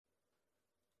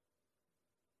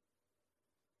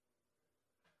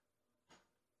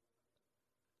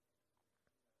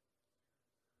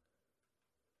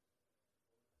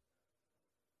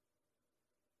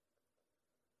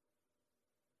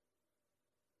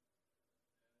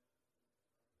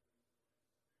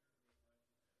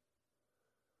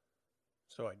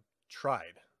So I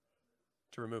tried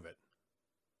to remove it,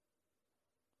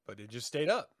 but it just stayed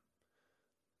up.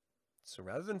 So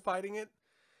rather than fighting it,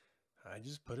 I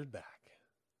just put it back.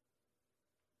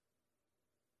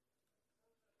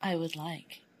 I would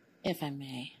like, if I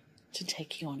may, to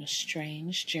take you on a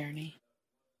strange journey.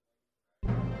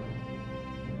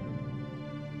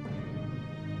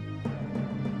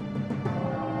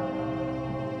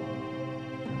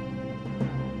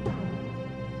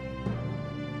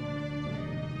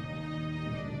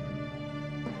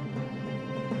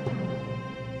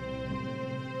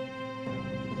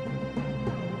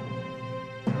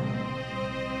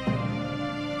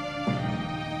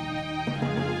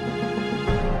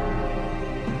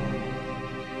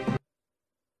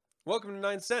 Welcome to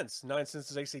 9 Cents. 9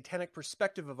 Cents is a satanic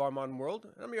perspective of our modern world,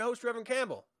 and I'm your host, Reverend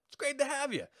Campbell. It's great to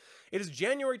have you. It is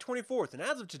January 24th, and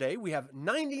as of today, we have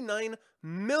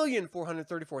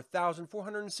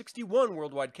 99,434,461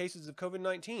 worldwide cases of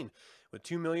COVID-19, with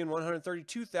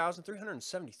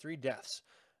 2,132,373 deaths.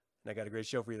 And I got a great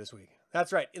show for you this week.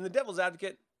 That's right, in The Devil's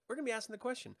Advocate, we're going to be asking the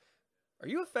question, are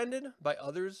you offended by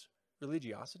others'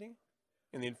 religiosity?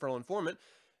 In The Infernal Informant,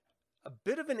 a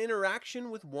bit of an interaction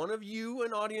with one of you,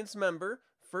 an audience member,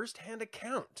 first-hand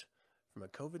account from a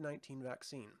COVID-19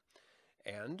 vaccine.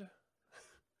 And, if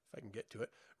I can get to it,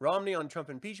 Romney on Trump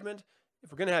impeachment.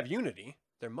 If we're going to have unity,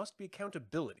 there must be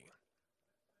accountability.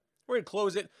 We're going to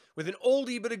close it with an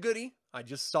oldie but a goodie. I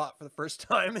just saw it for the first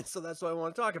time, and so that's why I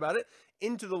want to talk about it.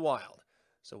 Into the Wild.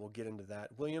 So we'll get into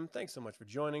that. William, thanks so much for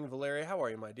joining. Valeria, how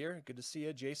are you, my dear? Good to see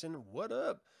you. Jason, what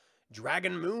up?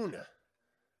 Dragon Moon. I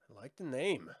like the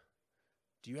name.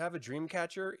 Do you have a dream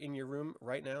catcher in your room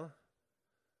right now?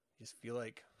 I just feel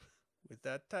like with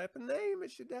that type of name,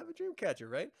 it should have a dream catcher,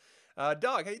 right?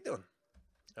 Dog, how you doing?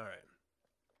 All right.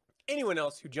 Anyone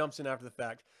else who jumps in after the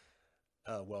fact,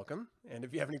 welcome. And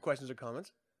if you have any questions or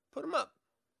comments, put them up.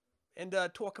 And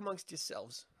talk amongst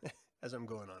yourselves as I'm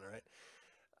going on, all right?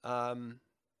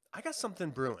 I got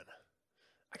something brewing.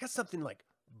 I got something like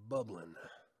bubbling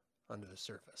under the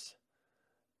surface.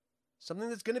 Something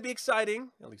that's going to be exciting,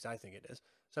 at least I think it is.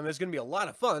 Something that's going to be a lot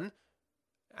of fun,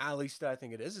 at least I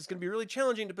think it is. It's going to be really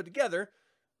challenging to put together,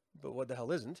 but what the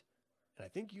hell isn't? And I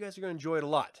think you guys are going to enjoy it a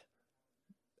lot.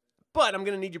 But I'm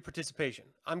going to need your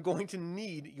participation. I'm going to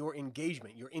need your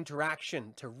engagement, your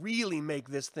interaction to really make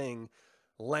this thing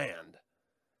land.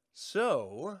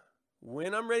 So,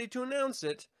 when I'm ready to announce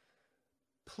it,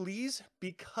 please,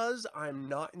 because I'm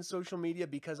not in social media,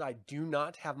 because I do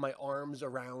not have my arms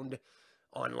around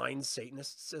online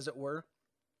Satanists, as it were,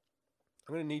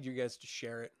 I'm going to need you guys to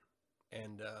share it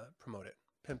and promote it.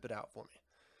 Pimp it out for me.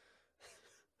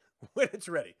 When it's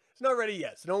ready. It's not ready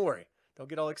yet, so don't worry. Don't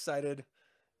get all excited.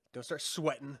 Don't start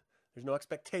sweating. There's no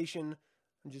expectation.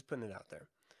 I'm just putting it out there.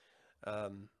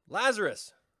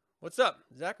 Lazarus, what's up?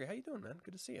 Zachary, how you doing, man?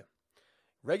 Good to see you.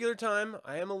 Regular time.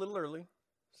 I am a little early.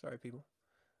 Sorry, people.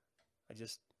 I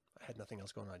had nothing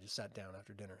else going on. I just sat down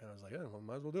after dinner, and I was like, oh, well,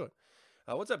 might as well do it.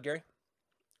 What's up, Gary?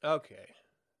 Okay.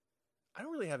 I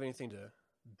don't really have anything to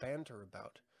banter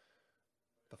about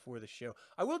before the show.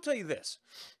 I will tell you this.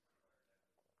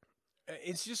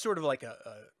 It's just sort of like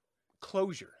a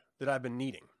closure that I've been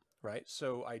needing, right?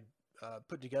 So I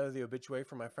put together the obituary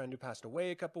for my friend who passed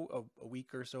away a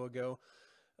week or so ago.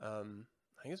 I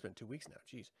think it's been 2 weeks now.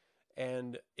 Jeez.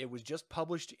 And it was just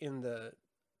published in the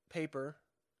paper,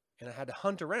 and I had to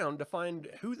hunt around to find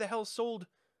who the hell sold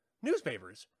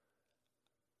newspapers.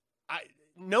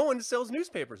 No one sells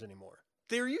newspapers anymore.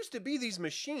 There used to be these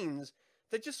machines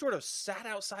that just sort of sat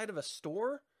outside of a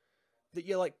store that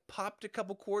you like popped a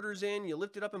couple quarters in, you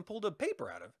lifted up and pulled a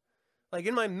paper out of. Like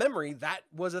in my memory, that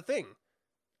was a thing.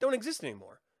 Don't exist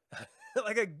anymore.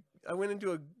 Like I went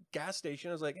into a gas station.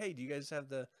 I was like, hey, do you guys have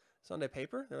the Sunday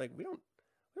paper? They're like, we don't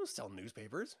sell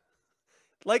newspapers.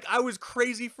 Like I was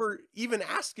crazy for even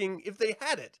asking if they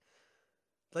had it.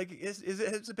 Like, has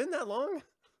it been that long?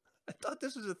 I thought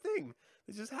this was a thing.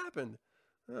 It just happened.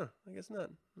 Oh, I guess not.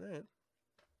 All right.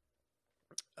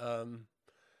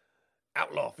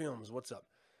 Outlaw Films, what's up?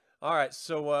 All right,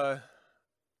 so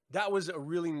that was a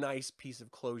really nice piece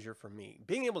of closure for me.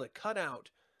 Being able to cut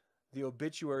out the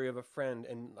obituary of a friend,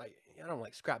 and I don't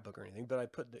like scrapbook or anything, but I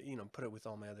put it with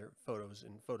all my other photos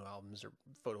in photo albums or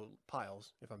photo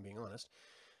piles, if I'm being honest.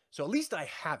 So at least I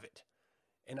have it,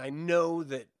 and I know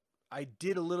that I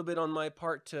did a little bit on my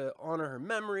part to honor her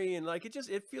memory, and like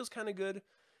it feels kind of good.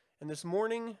 And this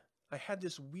morning I had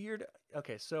this weird.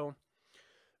 Okay, so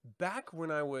back when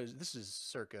this is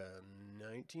circa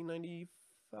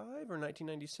 1995 or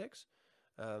 1996,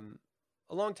 a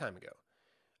long time ago,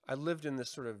 I lived in this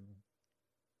sort of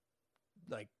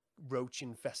like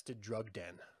roach-infested drug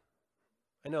den.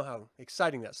 I know how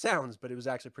exciting that sounds, but it was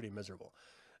actually pretty miserable.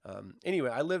 Anyway,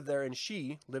 I lived there, and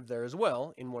she lived there as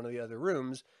well in one of the other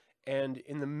rooms. And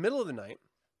in the middle of the night,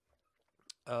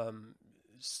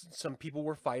 some people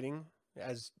were fighting,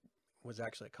 as was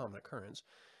actually a common occurrence.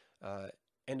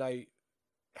 And I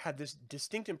had this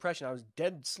distinct impression. I was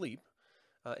dead asleep.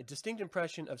 A distinct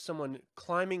impression of someone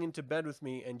climbing into bed with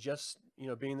me and just,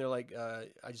 being there like,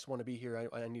 I just want to be here.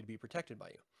 I need to be protected by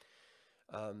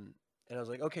you. And I was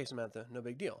like, okay, Samantha, no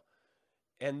big deal.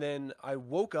 And then I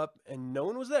woke up and no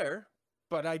one was there,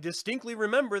 but I distinctly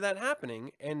remember that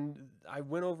happening. And I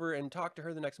went over and talked to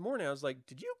her the next morning. I was like,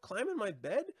 did you climb in my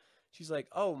bed? She's like,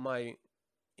 oh,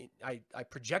 I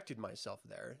projected myself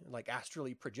there, like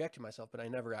astrally projected myself, but I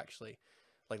never actually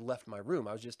left my room.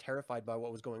 I was just terrified by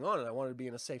what was going on, and I wanted to be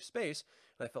in a safe space,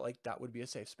 and I felt like that would be a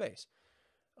safe space.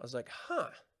 I was like, huh,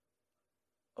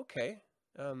 okay,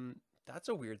 that's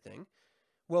a weird thing.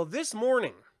 Well, this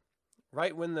morning,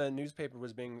 right when the newspaper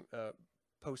was being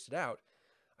posted out,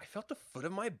 I felt the foot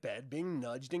of my bed being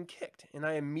nudged and kicked, and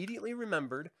I immediately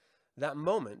remembered that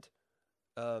moment.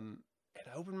 And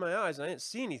I opened my eyes, and I didn't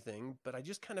see anything, but I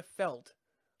just kind of felt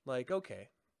like, okay,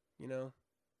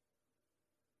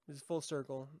 this is full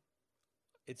circle.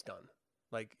 It's done.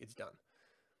 It's done.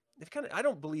 It's I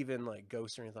don't believe in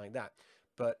ghosts or anything like that,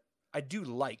 but I do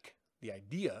like the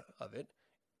idea of it.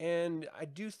 And I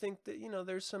do think that,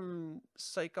 there's some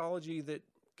psychology that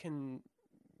can,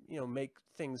 make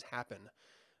things happen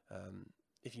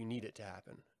if you need it to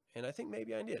happen. And I think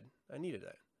maybe I did. I needed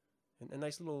that. A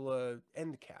nice little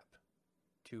end cap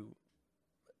to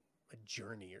a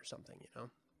journey or something,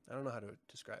 I don't know how to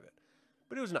describe it,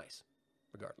 but it was nice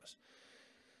regardless.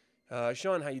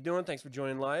 Sean, how you doing? Thanks for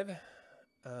joining live.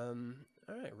 All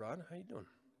right, Rod, how you doing?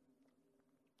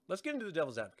 Let's get into the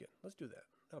devil's advocate. Let's do that.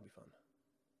 That'll be fun.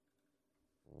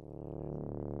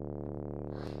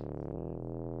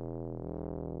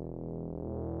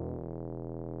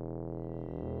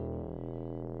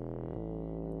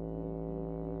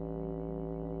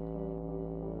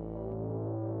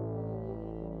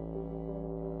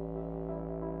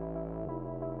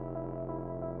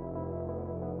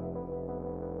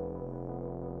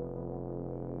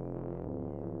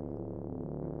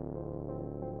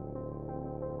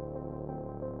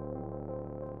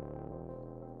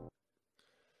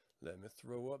 Let me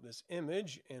throw up this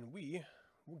image and we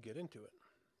will get into it.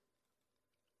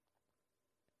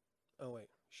 Oh, wait.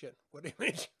 Shit. What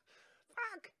image?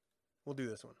 Fuck. We'll do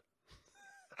this one.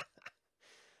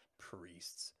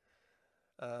 Priests.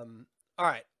 All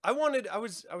right. I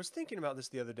was thinking about this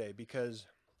the other day because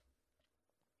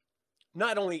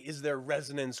not only is there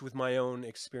resonance with my own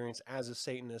experience as a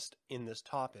Satanist in this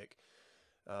topic,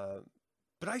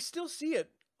 but I still see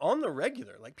it on the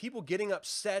regular. Like people getting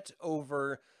upset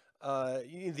over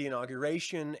the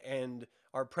inauguration and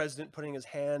our president putting his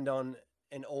hand on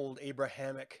an old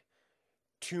Abrahamic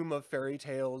tome of fairy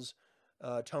tales,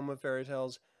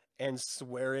 and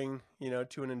swearing,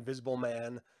 to an invisible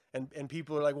man. And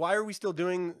people are like, why are we still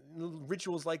doing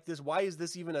rituals like this? Why is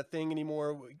this even a thing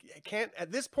anymore?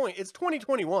 At this point, it's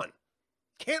 2021.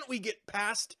 Can't we get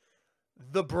past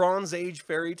the Bronze Age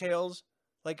fairy tales?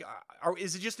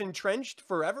 Is it just entrenched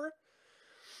forever?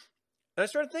 And I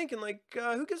started thinking,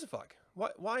 who gives a fuck?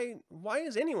 Why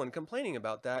is anyone complaining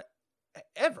about that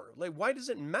ever? Why does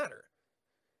it matter?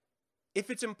 If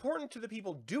it's important to the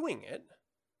people doing it,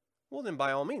 well, then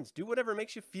by all means, do whatever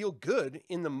makes you feel good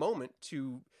in the moment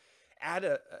to add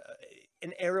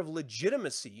an air of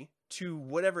legitimacy to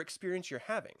whatever experience you're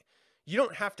having. You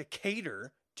don't have to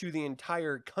cater to the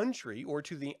entire country or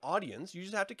to the audience. You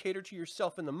just have to cater to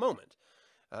yourself in the moment,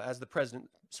 as the president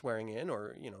swearing in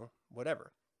or,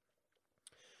 whatever.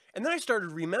 And then I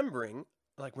started remembering,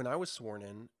 when I was sworn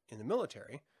in the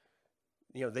military,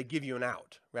 they give you an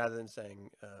out rather than saying,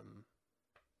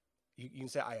 you can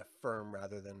say I affirm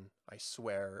rather than I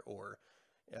swear, or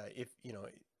if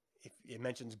it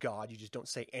mentions God, you just don't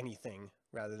say anything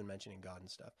rather than mentioning God and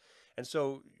stuff. And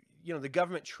so, the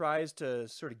government tries to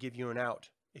sort of give you an out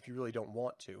if you really don't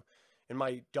want to. And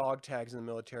my dog tags in the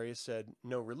military said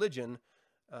no religion,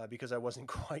 because I wasn't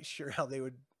quite sure how they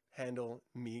would handle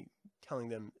me telling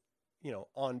them,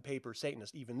 on paper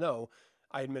Satanist, even though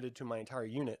I admitted to my entire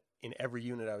unit, in every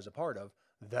unit I was a part of,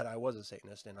 that I was a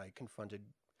Satanist, and I confronted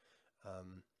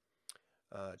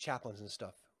chaplains and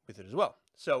stuff with it as well.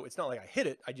 So it's not like I hid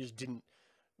it. I didn't,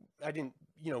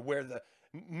 wear the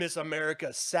Miss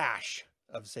America sash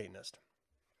of Satanist.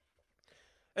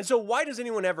 And so why does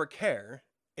anyone ever care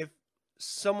if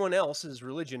someone else's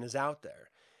religion is out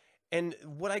there? And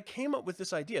what I came up with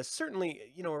this idea, certainly,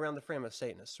 around the frame of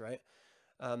Satanists, right?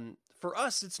 For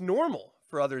us, it's normal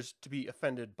for others to be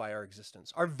offended by our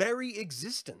existence. Our very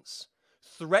existence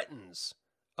threatens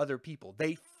other people.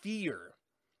 They fear.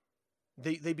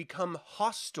 They become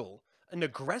hostile and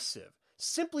aggressive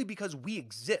simply because we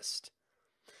exist.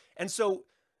 And so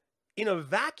in a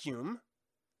vacuum,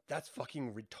 that's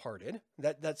fucking retarded.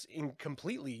 That's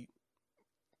completely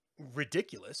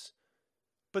ridiculous.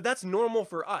 But that's normal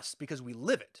for us because we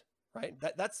live it, right?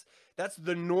 That's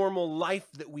the normal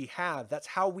life that we have. That's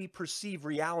how we perceive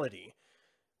reality.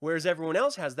 Whereas everyone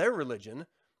else has their religion,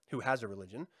 who has a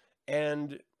religion,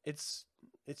 and it's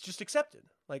just accepted.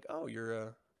 Like, oh, you're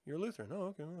a Lutheran. Oh,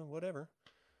 okay, well, whatever.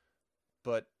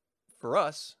 But for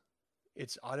us,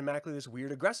 it's automatically this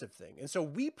weird aggressive thing. And so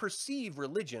we perceive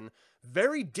religion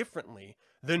very differently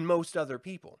than most other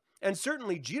people. And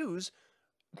certainly Jews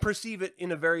perceive it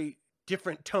in a very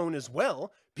different tone as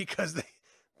well, because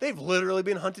they've literally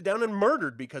been hunted down and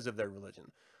murdered because of their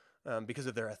religion, because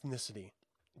of their ethnicity,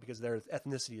 because their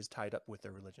ethnicity is tied up with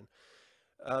their religion.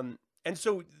 And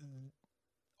so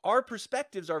our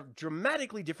perspectives are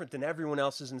dramatically different than everyone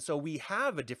else's, and so we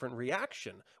have a different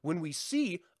reaction when we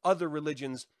see other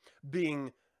religions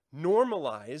being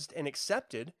normalized and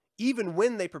accepted, even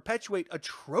when they perpetuate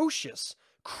atrocious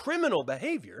criminal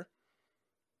behavior.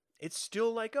 It's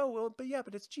still like, oh, well,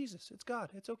 but it's Jesus, it's God,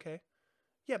 it's okay.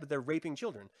 Yeah, but they're raping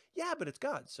children. Yeah, but it's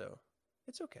God, so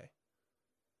it's okay.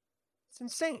 It's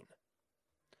insane.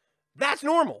 That's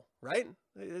normal, right?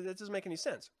 That doesn't make any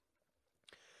sense.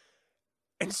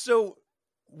 And so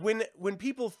when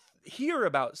people hear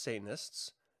about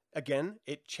Satanists, again,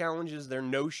 it challenges their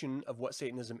notion of what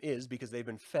Satanism is, because they've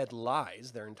been fed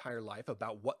lies their entire life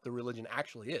about what the religion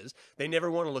actually is. They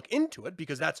never want to look into it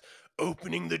because that's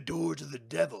opening the door to the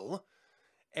devil.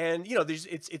 And, you know,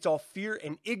 it's all fear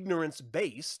and ignorance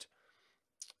based,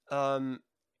 and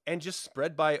just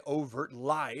spread by overt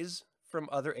lies from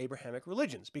other Abrahamic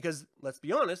religions. Because let's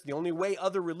be honest, the only way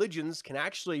other religions can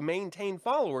actually maintain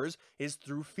followers is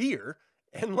through fear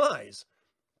and lies.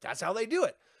 That's how they do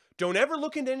it. Don't ever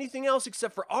look into anything else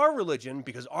except for our religion,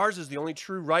 because ours is the only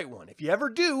true right one. If you ever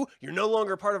do, you're no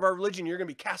longer part of our religion. You're going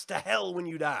to be cast to hell when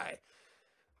you die.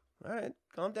 All right,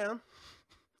 calm down.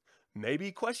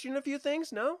 Maybe question a few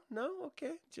things? No?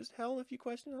 Okay. Just hell if you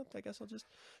question. I guess I'll just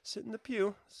sit in the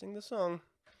pew, sing the song.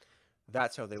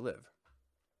 That's how they live.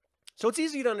 So it's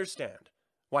easy to understand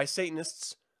why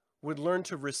Satanists would learn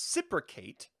to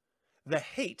reciprocate the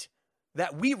hate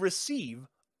that we receive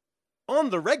on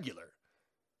the regular.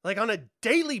 Like on a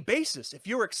daily basis, if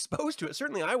you're exposed to it.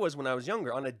 Certainly I was when I was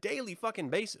younger, on a daily fucking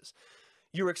basis.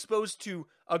 You're exposed to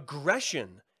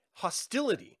aggression,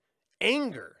 hostility,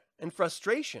 anger, and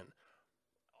frustration.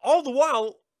 All the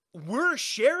while, we're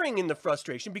sharing in the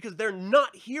frustration because they're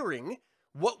not hearing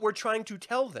what we're trying to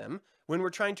tell them when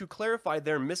we're trying to clarify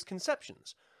their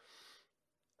misconceptions.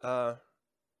 And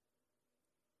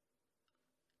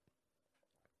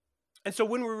so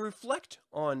when we reflect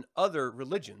on other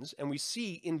religions and we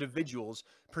see individuals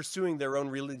pursuing their own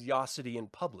religiosity in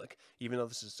public, even though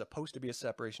this is supposed to be a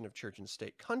separation of church and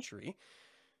state country,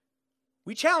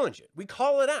 we challenge it. We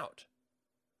call it out.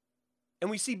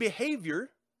 And we see behavior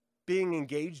being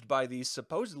engaged by these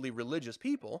supposedly religious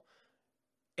people.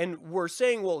 And we're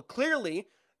saying, well, clearly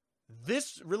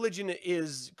this religion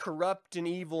is corrupt and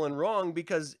evil and wrong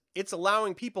because it's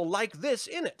allowing people like this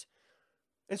in it.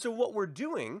 And so what we're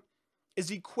doing is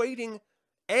equating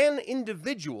an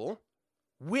individual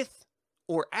with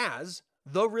or as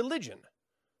the religion.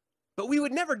 But we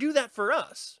would never do that for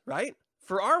us, right?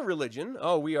 For our religion,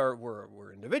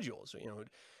 we're individuals. You know,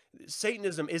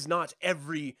 Satanism is not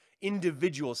every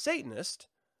individual Satanist.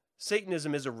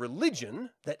 Satanism is a religion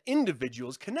that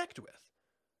individuals connect with.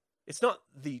 It's not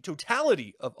the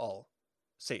totality of all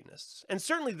Satanists. And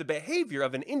certainly the behavior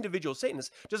of an individual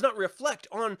Satanist does not reflect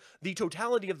on the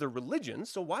totality of the religion.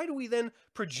 So why do we then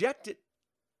project it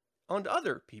onto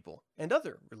other people and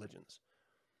other religions?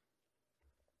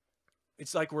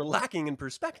 It's like we're lacking in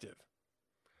perspective.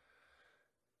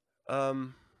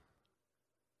 And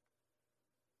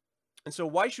so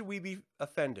why should we be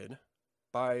offended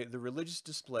by the religious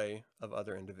display of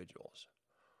other individuals?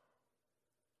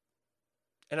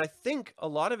 And I think a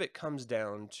lot of it comes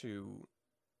down to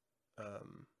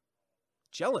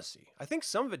jealousy. I think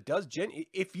some of it does.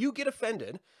 If you get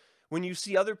offended when you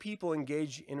see other people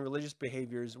engage in religious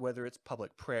behaviors, whether it's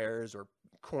public prayers or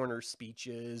corner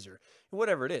speeches or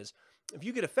whatever it is, if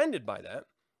you get offended by that,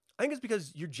 I think it's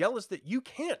because you're jealous that you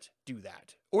can't do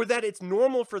that, or that it's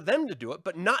normal for them to do it,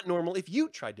 but not normal if you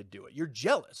tried to do it. You're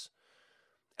jealous.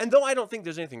 And though I don't think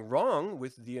there's anything wrong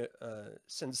with the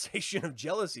sensation of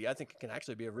jealousy, I think it can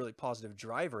actually be a really positive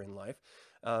driver in life.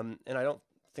 And I don't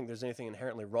think there's anything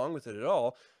inherently wrong with it at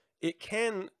all. it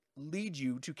can lead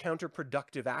you to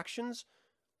counterproductive actions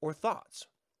or thoughts.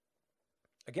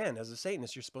 Again, as a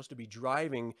Satanist, you're supposed to be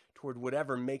driving toward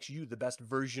whatever makes you the best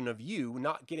version of you,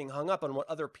 not getting hung up on what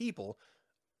other people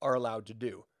are allowed to do.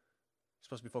 You're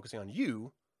supposed to be focusing on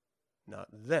you, not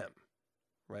them,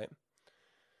 right?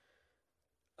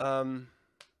 And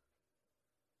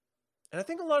I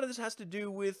think a lot of this has to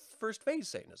do with first phase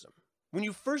Satanism. When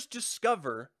you first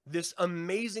discover this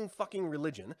amazing fucking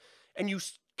religion and you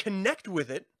connect with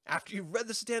it after you've read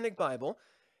the Satanic Bible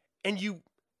and you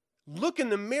look in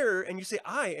the mirror and you say,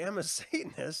 I am a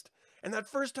Satanist. And that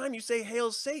first time you say,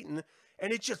 Hail Satan,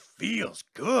 and it just feels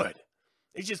good.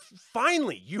 It's just,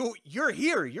 finally, you're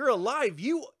here, you're alive,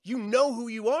 you know who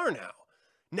you are now.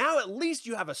 Now at least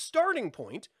you have a starting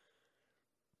point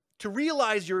to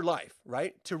realize your life,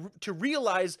 right? To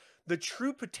realize the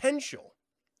true potential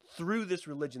through this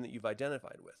religion that you've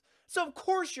identified with. So of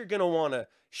course you're going to want to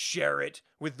share it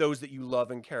with those that you love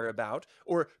and care about,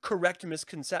 or correct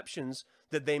misconceptions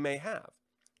that they may have.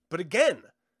 But again,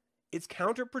 it's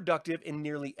counterproductive in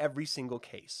nearly every single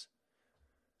case.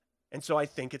 And so I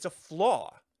think it's a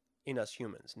flaw in us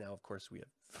humans. Now, of course, we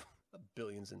have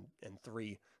billions and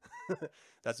three.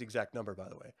 That's the exact number, by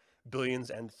the way. Billions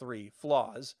and three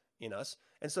flaws in us.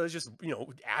 And so it's just,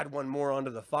 add one more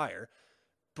onto the fire.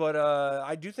 But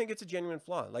I do think it's a genuine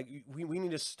flaw. Like, we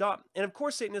need to stop. And of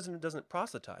course, Satanism doesn't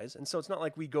proselytize. And so it's not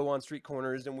like we go on street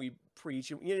corners and we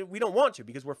preach. We don't want to,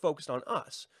 because we're focused on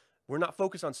us. We're not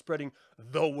focused on spreading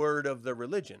the word of the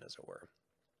religion, as it were.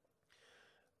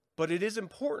 But it is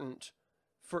important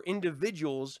for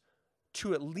individuals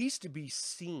to at least be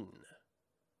seen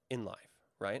in life,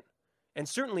 right? And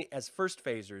certainly as first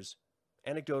phasers,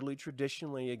 anecdotally,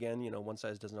 traditionally, again, one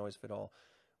size doesn't always fit all.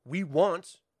 We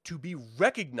want to be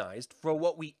recognized for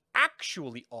what we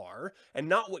actually are and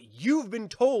not what you've been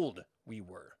told we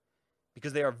were,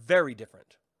 because they are very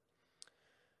different.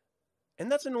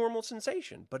 And that's a normal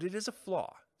sensation, but it is a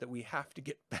flaw that we have to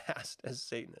get past as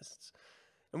Satanists.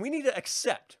 And we need to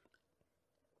accept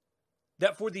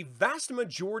that for the vast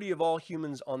majority of all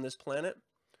humans on this planet,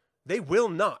 they will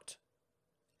not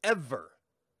ever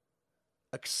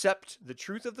accept the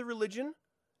truth of the religion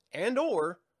and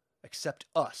or accept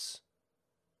us.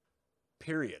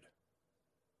 Period.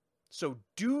 So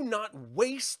do not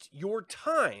waste your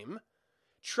time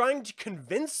trying to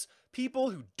convince people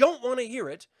who don't want to hear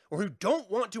it or who don't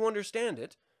want to understand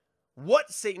it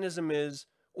what Satanism is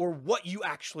or what you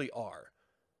actually are.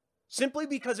 Simply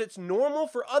because it's normal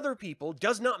for other people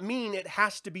does not mean it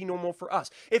has to be normal for us.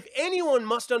 If anyone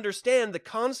must understand the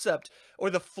concept or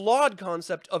the flawed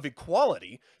concept of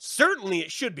equality, certainly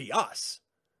it should be us.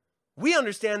 We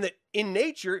understand that in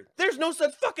nature, there's no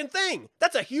such fucking thing.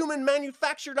 That's a human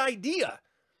manufactured idea.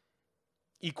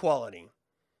 Equality.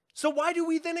 So why do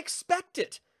we then expect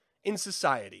it in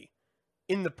society,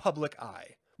 in the public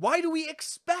eye? Why do we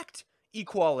expect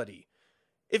equality?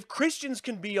 If Christians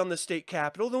can be on the state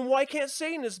capitol, then why can't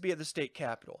Satanists be at the state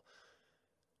capitol?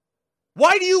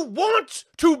 Why do you want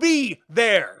to be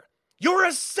there? You're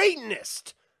a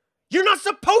Satanist. You're not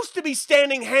supposed to be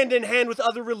standing hand in hand with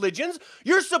other religions.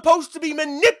 You're supposed to be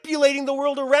manipulating the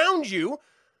world around you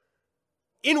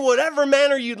in whatever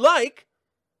manner you'd like,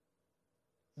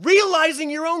 realizing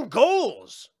your own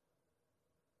goals,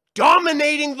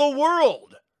 dominating the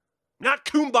world, not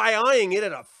kumbaya-ing it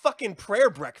at a fucking prayer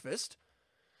breakfast.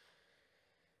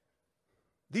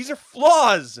 These are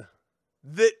flaws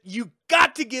that you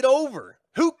got to get over.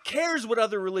 Who cares what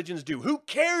other religions do? Who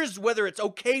cares whether it's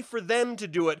okay for them to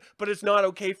do it, but it's not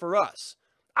okay for us?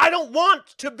 I don't want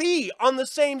to be on the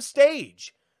same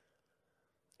stage.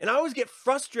 And I always get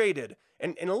frustrated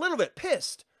and a little bit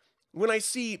pissed when I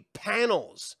see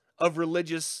panels of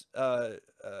religious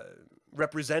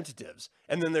representatives,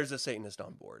 and then there's a Satanist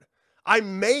on board. I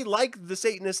may like the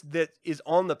Satanist that is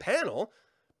on the panel,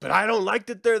 but I don't like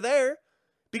that they're there.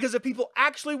 Because if people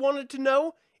actually wanted to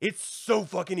know, it's so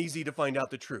fucking easy to find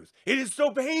out the truth. It is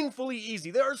so painfully easy.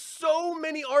 There are so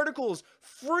many articles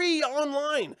free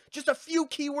online, just a few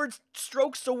keyword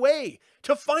strokes away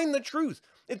to find the truth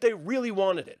if they really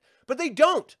wanted it. But they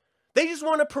don't. They just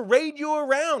want to parade you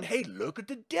around. Hey, look at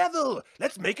the devil.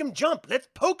 Let's make him jump. Let's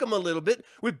poke him a little bit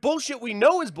with bullshit we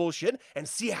know is bullshit and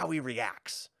see how he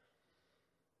reacts.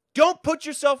 Don't put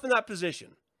yourself in that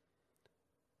position.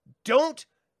 Don't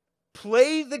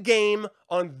play the game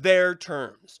on their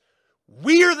terms.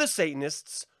 We're the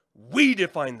Satanists. We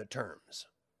define the terms.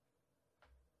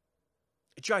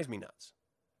 It drives me nuts.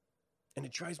 And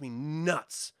it drives me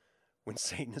nuts when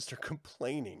Satanists are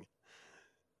complaining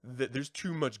that there's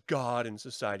too much God in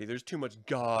society. There's too much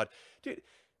God. Dude,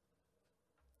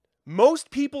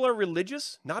 Most people are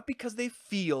religious not because they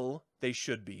feel they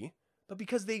should be, but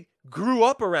because they grew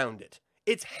up around it.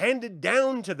 It's handed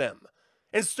down to them.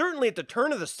 And certainly at the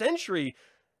turn of the century,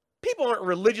 people aren't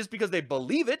religious because they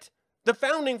believe it. The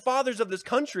founding fathers of this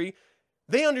country,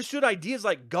 they understood ideas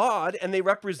like God and they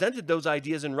represented those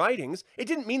ideas in writings. It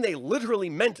didn't mean they literally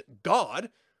meant God.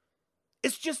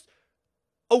 It's just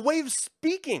a way of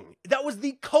speaking. That was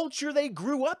the culture they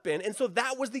grew up in. And so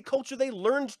that was the culture they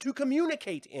learned to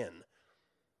communicate in.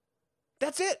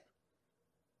 That's it.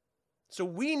 So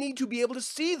we need to be able to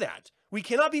see that. We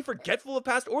cannot be forgetful of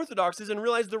past orthodoxies and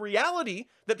realize the reality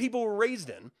that people were raised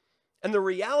in and the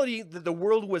reality that the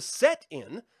world was set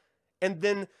in, and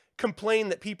then complain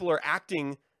that people are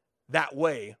acting that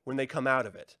way when they come out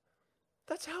of it.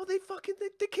 That's how they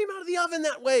came out of the oven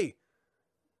that way.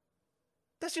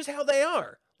 That's just how they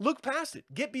are. Look past it.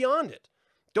 Get beyond it.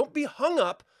 Don't be hung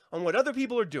up on what other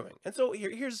people are doing. And so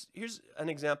here's an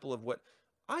example of what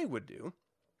I would do,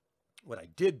 what I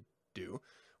did do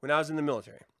when I was in the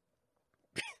military.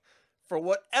 For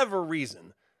whatever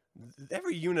reason,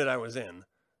 every unit I was in,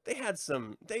 they had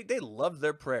they loved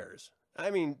their prayers.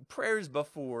 I mean, prayers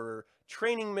before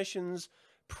training missions,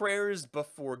 prayers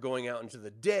before going out into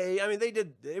the day. I mean,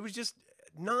 it was just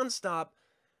nonstop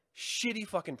shitty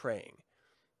fucking praying.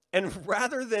 And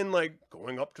rather than like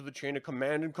going up to the chain of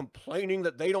command and complaining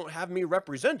that they don't have me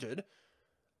represented,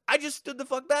 I just stood the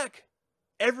fuck back.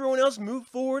 Everyone else moved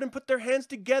forward and put their hands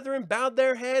together and bowed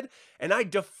their head, and I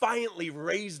defiantly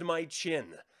raised my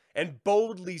chin and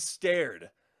boldly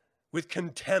stared with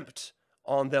contempt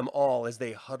on them all as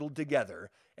they huddled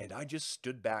together, and I just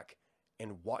stood back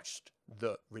and watched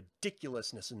the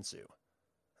ridiculousness ensue.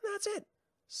 And that's it.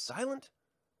 Silent.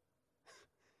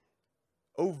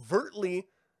 Overtly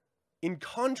in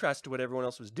contrast to what everyone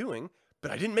else was doing, but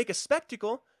I didn't make a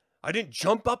spectacle. I didn't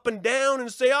jump up and down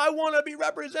and say, I want to be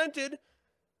represented.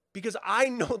 Because I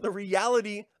know the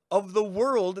reality of the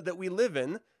world that we live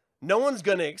in. No one's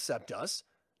going to accept us.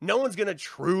 No one's going to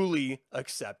truly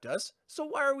accept us. So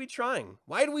why are we trying?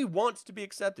 Why do we want to be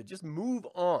accepted? Just move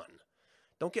on.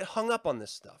 Don't get hung up on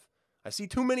this stuff. I see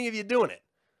too many of you doing it.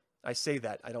 I say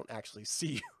that. I don't actually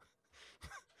see you.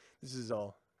 This is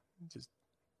all just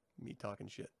me talking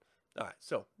shit. All right.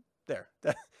 So there.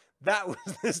 That was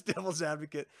this Devil's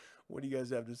Advocate. What do you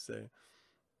guys have to say?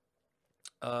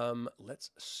 Let's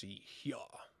see here.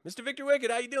 Mr. Victor Wicked,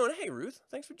 how you doing? Hey, Ruth.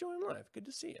 Thanks for joining live. Good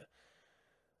to see you.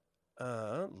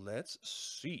 Let's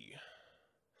see.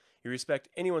 You respect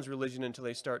anyone's religion until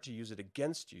they start to use it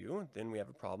against you. Then we have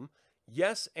a problem.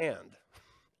 Yes, and.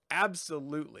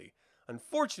 Absolutely.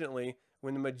 Unfortunately,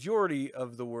 when the majority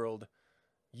of the world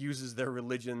uses their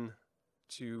religion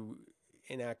to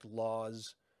enact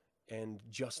laws and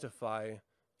justify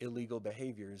illegal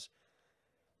behaviors,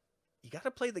 you got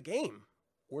to play the game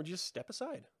or just step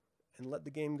aside and let the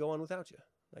game go on without you.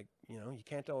 Like, you know, we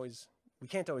can't always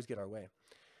get our way.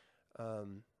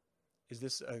 Is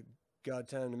this a god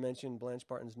time to mention Blanche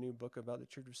Barton's new book about the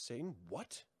Church of Satan?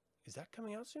 What? Is that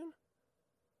coming out soon?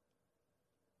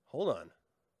 Hold on.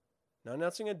 Not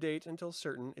announcing a date until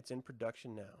certain. It's in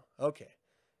production now. Okay.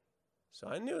 So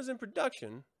I knew it was in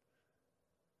production.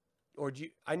 Or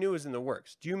I knew it was in the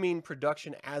works. Do you mean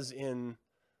production as in,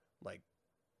 like,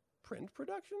 print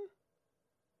production?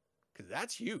 Because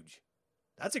that's huge.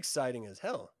 That's exciting as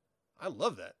hell. I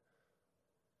love that.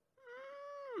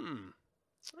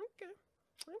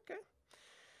 Okay.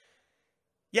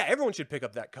 Yeah, everyone should pick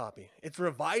up that copy. It's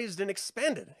revised and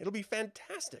expanded. It'll be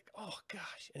fantastic. Oh,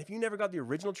 gosh. And if you never got the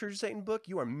original Church of Satan book,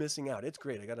 you are missing out. It's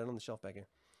great. I got it on the shelf back here.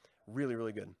 Really,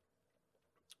 really good.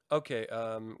 Okay,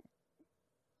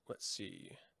 let's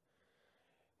see.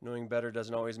 Knowing better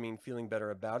doesn't always mean feeling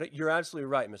better about it. You're absolutely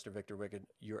right, Mr. Victor Wicked.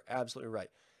 You're absolutely right.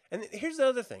 And here's the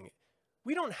other thing.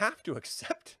 We don't have to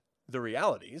accept the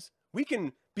realities. We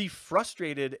can be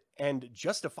frustrated and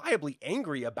justifiably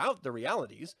angry about the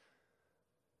realities.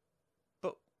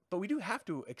 But we do have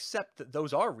to accept that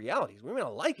those are realities. We may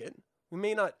not like it. We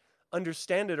may not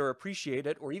understand it or appreciate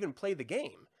it or even play the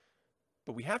game.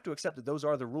 But we have to accept that those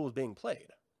are the rules being played,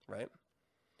 right?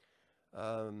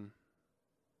 Our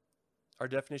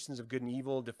definitions of good and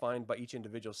evil defined by each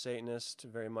individual Satanist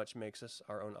very much makes us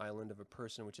our own island of a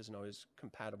person, which isn't always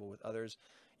compatible with others.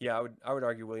 Yeah, I would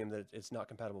argue, William, that it's not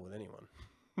compatible with anyone.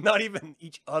 Not even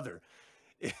each other.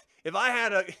 If I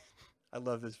had a... I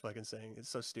love this fucking saying. It's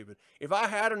so stupid. If I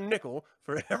had a nickel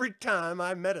for every time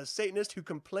I met a Satanist who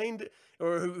complained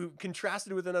or who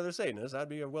contrasted with another Satanist, I'd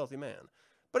be a wealthy man.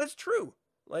 But it's true.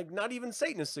 Like, not even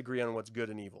Satanists agree on what's good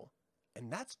and evil.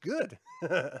 And that's good.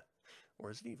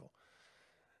 Or is it evil?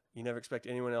 You never expect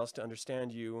anyone else to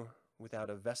understand you without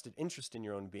a vested interest in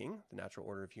your own being. The natural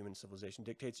order of human civilization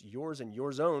dictates yours and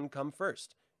yours own come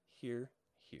first. Here,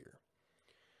 here.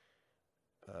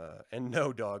 And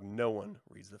no, dog, no one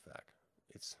reads the fact.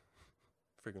 It's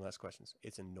freaking last questions.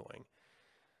 It's annoying.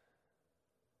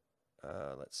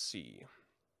 Let's see.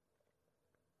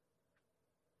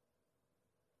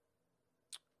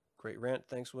 Great rant.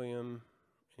 Thanks, William.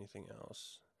 Anything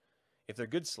else? If they're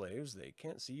good slaves, they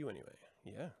can't see you anyway.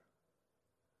 Yeah.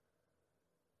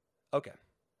 Okay.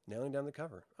 Nailing down the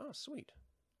cover. Oh, sweet.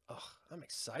 Oh, I'm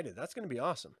excited. That's going to be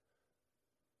awesome.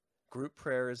 Group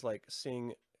prayer is like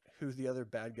seeing who the other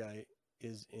bad guy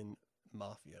is in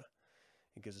Mafia.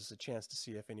 It gives us a chance to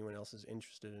see if anyone else is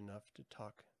interested enough to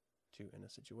talk to in a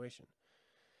situation.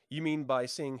 You mean by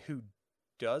seeing who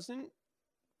doesn't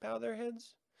bow their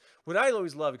heads? What I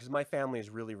always love, because my family is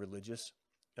really religious,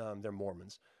 they're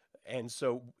Mormons. And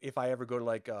so if I ever go to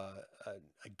like a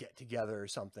get together or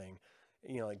something,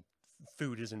 like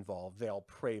food is involved, they all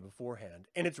pray beforehand.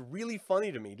 And it's really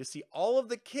funny to me to see all of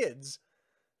the kids,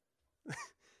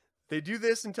 they do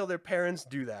this until their parents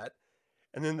do that.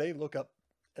 And then they look up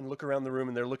and look around the room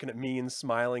and they're looking at me and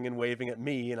smiling and waving at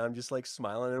me. And I'm just like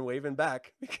smiling and waving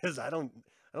back because I don't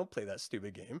play that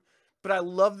stupid game. But I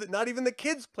love that not even the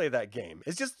kids play that game.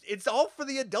 It's all for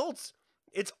the adults.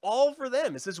 It's all for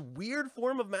them. It's this weird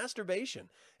form of masturbation.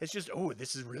 It's just, oh,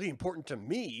 this is really important to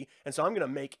me. And so I'm going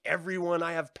to make everyone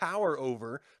I have power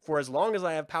over, for as long as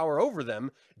I have power over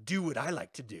them, do what I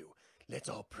like to do. Let's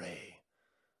all pray.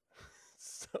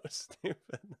 So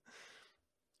stupid.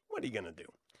 What are you going to do?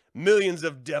 Millions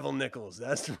of devil nickels.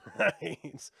 That's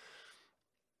right.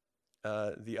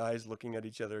 The eyes looking at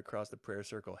each other across the prayer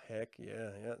circle. Heck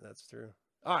yeah, that's true.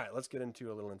 All right, let's get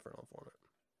into a little infernal informant.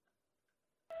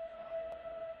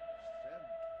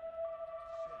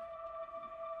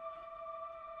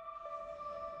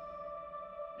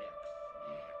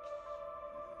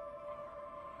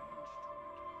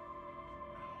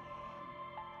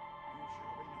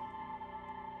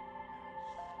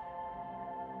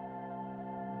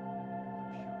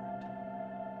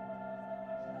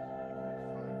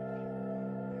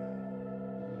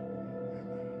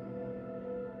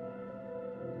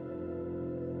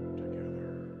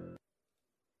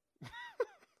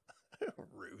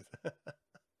 Ruth.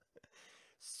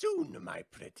 Soon, my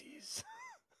pretties.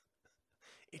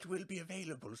 It will be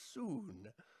available soon.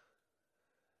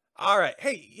 All right.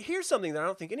 Hey, here's something that I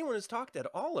don't think anyone has talked at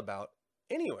all about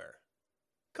anywhere.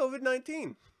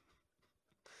 COVID-19.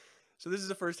 So this is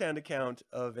a first-hand account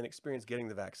of an experience getting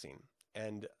the vaccine.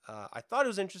 And I thought it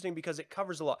was interesting because it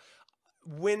covers a lot.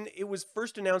 When it was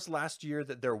first announced last year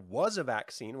that there was a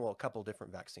vaccine, well, a couple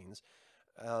different vaccines,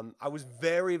 I was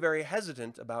very, very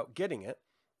hesitant about getting it.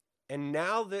 And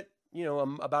now that,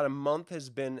 about a month has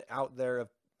been out there of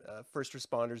first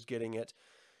responders getting it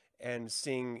and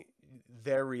seeing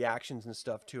their reactions and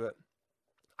stuff to it,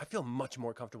 I feel much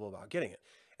more comfortable about getting it.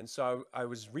 And so I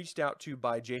was reached out to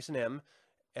by Jason M.,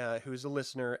 who is a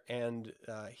listener, and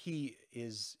he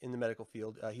is in the medical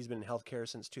field. He's been in healthcare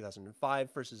since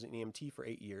 2005, first as an EMT for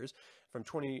 8 years, from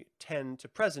 2010 to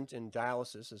present in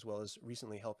dialysis, as well as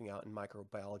recently helping out in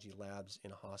microbiology labs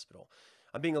in a hospital.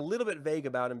 I'm being a little bit vague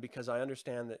about him because I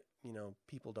understand that,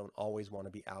 people don't always want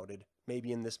to be outed.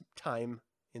 Maybe in this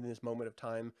moment of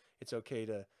time, it's okay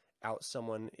to out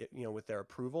someone, with their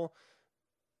approval.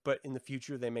 But in the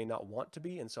future, they may not want to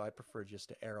be. And so I prefer just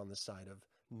to err on the side of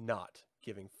not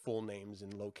giving full names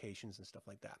and locations and stuff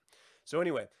like that. So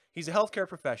anyway, he's a healthcare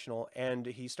professional, and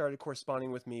he started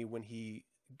corresponding with me when he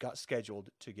got scheduled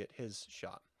to get his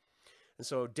shot. And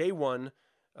so day one,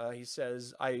 he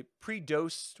says, I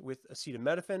pre-dosed with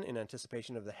acetaminophen in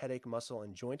anticipation of the headache, muscle,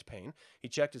 and joint pain. He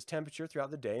checked his temperature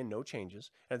throughout the day and no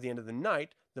changes. And at the end of the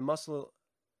night, the muscle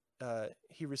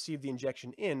he received the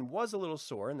injection in was a little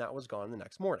sore, and that was gone the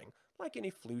next morning, like any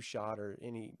flu shot or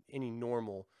any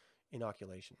normal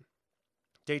inoculation.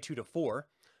 Day 2 to 4,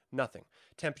 nothing.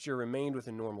 Temperature remained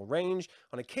within normal range.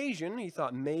 On occasion, he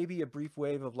thought maybe a brief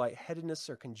wave of lightheadedness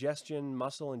or congestion,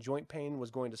 muscle and joint pain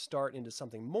was going to start into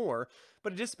something more,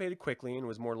 but it dissipated quickly and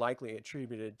was more likely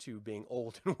attributed to being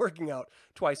old and working out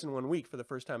twice in 1 week for the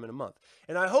first time in a month.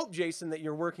 And I hope, Jason, that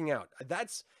you're working out.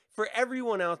 That's for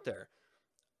everyone out there.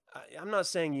 I'm not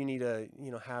saying you need to,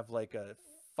 have like a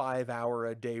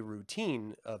 5-hour-a-day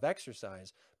routine of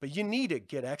exercise, but you need to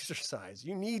get exercise.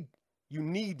 You need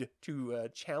to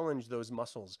challenge those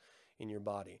muscles in your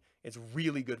body. It's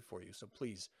really good for you. So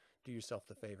please do yourself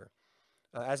the favor.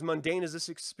 As mundane as this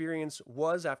experience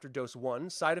was after dose 1,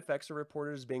 side effects are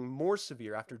reported as being more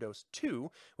severe after dose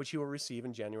 2, which he will receive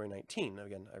in January 19.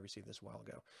 Again, I received this a while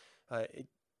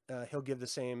ago. He'll give the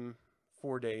same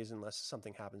 4 days unless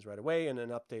something happens right away, and an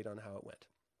update on how it went.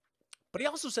 But he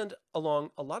also sent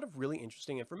along a lot of really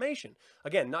interesting information.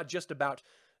 Again, not just about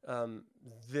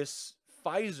this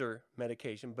Pfizer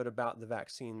medication, but about the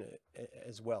vaccine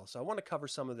as well. So I want to cover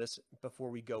some of this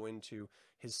before we go into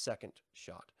his second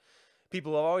shot.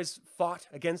 People have always fought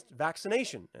against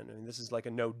vaccination. And I mean, this is like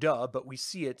a no duh, but we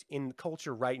see it in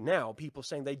culture right now. People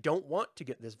saying they don't want to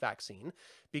get this vaccine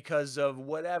because of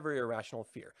whatever irrational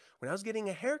fear. When I was getting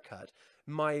a haircut,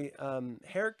 my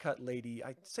haircut lady,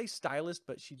 I say stylist,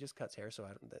 but she just cuts hair, so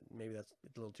maybe that's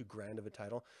a little too grand of a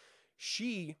title.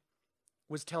 She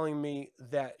was telling me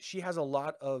that she has a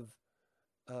lot of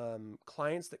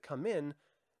clients that come in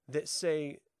that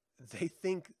say they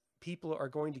think people are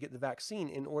going to get the vaccine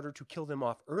in order to kill them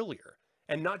off earlier.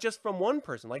 And not just from one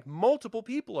person, like multiple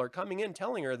people are coming in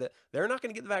telling her that they're not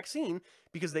going to get the vaccine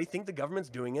because they think the government's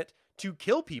doing it to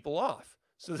kill people off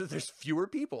so that there's fewer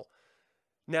people.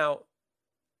 Now,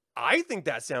 I think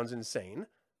that sounds insane,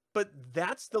 but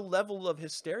that's the level of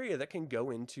hysteria that can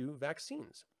go into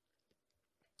vaccines.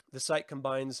 The site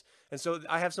combines, and so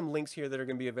I have some links here that are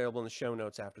going to be available in the show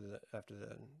notes after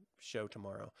the show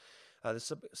tomorrow.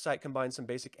 The site combines some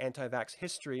basic anti-vax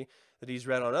history that he's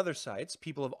read on other sites.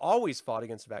 People have always fought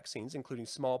against vaccines, including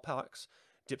smallpox,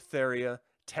 diphtheria,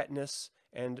 tetanus,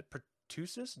 and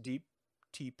pertussis,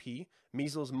 DTP,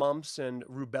 measles, mumps, and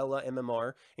rubella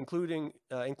MMR,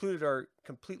 included are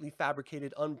completely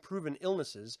fabricated, unproven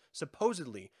illnesses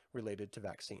supposedly related to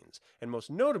vaccines. And most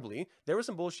notably, there was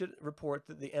some bullshit report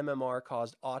that the MMR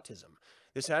caused autism.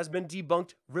 This has been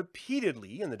debunked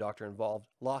repeatedly, and the doctor involved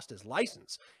lost his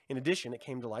license. In addition, it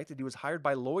came to light that he was hired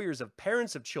by lawyers of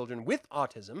parents of children with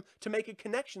autism to make a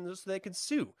connection so they could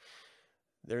sue.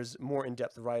 There's more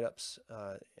in-depth write-ups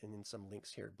and some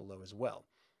links here below as well.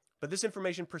 But this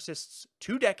information persists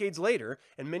 2 decades later,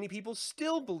 and many people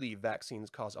still believe vaccines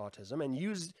cause autism and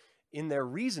use in their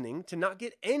reasoning to not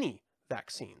get any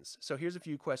vaccines. So here's a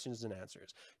few questions and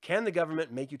answers. Can the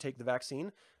government make you take the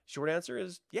vaccine? Short answer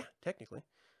is, yeah, technically.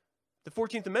 The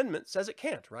 14th Amendment says it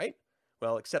can't, right?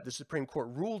 Well, except the Supreme Court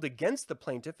ruled against the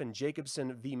plaintiff in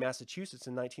Jacobson v. Massachusetts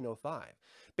in 1905.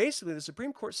 Basically, the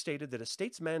Supreme Court stated that a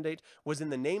state's mandate was in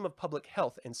the name of public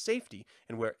health and safety,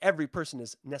 and where every person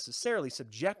is necessarily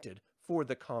subjected for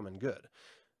the common good.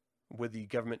 Would the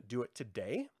government do it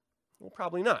today? Well,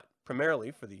 probably not,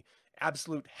 primarily for the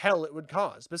absolute hell it would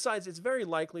cause. Besides, it's very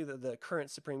likely that the current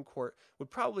Supreme Court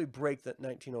would probably break that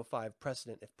 1905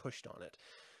 precedent if pushed on it.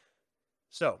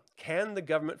 So, can the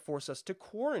government force us to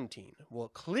quarantine? Well,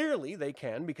 clearly they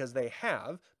can, because they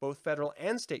have. Both federal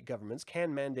and state governments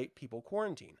can mandate people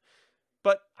quarantine.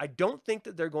 But I don't think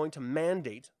that they're going to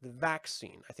mandate the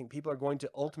vaccine. I think people are going to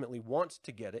ultimately want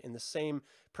to get it in the same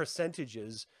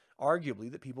percentages, arguably,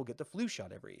 that people get the flu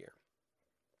shot every year.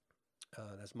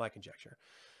 That's my conjecture.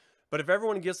 But if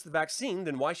everyone gets the vaccine,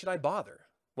 then why should I bother?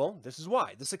 Well, this is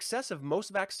why. The success of most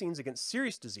vaccines against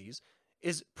serious disease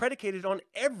is predicated on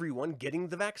everyone getting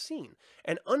the vaccine.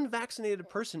 An unvaccinated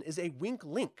person is a weak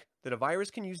link that a virus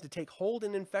can use to take hold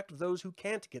and infect those who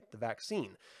can't get the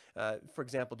vaccine. For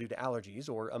example, due to allergies,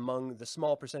 or among the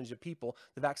small percentage of people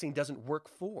the vaccine doesn't work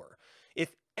for.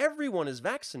 If everyone is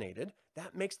vaccinated,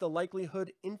 that makes the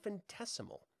likelihood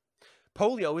infinitesimal.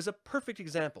 Polio is a perfect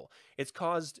example. It's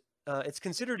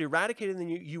considered eradicated in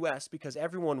the U.S. because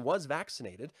everyone was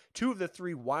vaccinated. 2 of the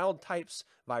 3 wild types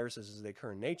viruses as they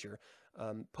occur in nature,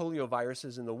 polio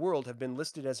viruses in the world, have been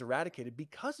listed as eradicated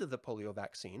because of the polio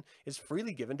vaccine is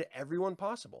freely given to everyone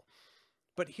possible.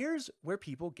 But here's where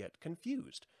people get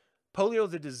confused. Polio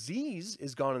the disease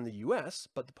is gone in the U.S.,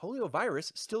 but the polio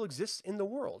virus still exists in the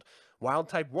world. Wild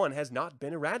type 1 has not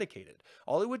been eradicated.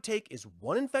 All it would take is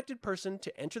one infected person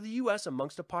to enter the U.S.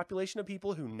 amongst a population of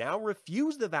people who now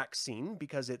refuse the vaccine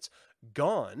because it's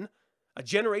gone. A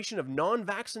generation of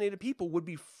non-vaccinated people would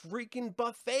be freaking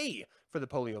buffet for the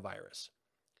polio virus.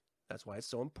 That's why it's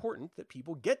so important that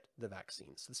people get the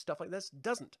vaccines. So stuff like this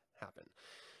doesn't happen.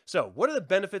 So, what are the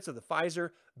benefits of the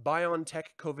Pfizer-BioNTech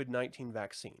COVID-19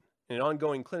 vaccine? In an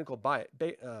ongoing clinical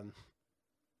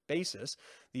basis,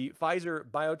 the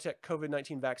Pfizer-BioNTech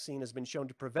COVID-19 vaccine has been shown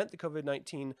to prevent the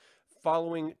COVID-19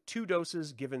 following 2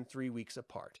 doses given 3 weeks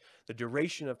apart. The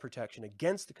duration of protection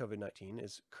against the COVID-19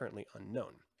 is currently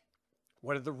unknown.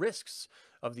 What are the risks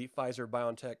of the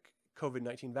Pfizer-BioNTech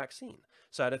COVID-19 vaccine?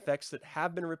 Side effects that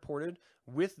have been reported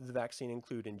with the vaccine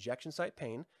include injection site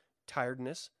pain,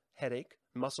 tiredness, headache,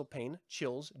 muscle pain,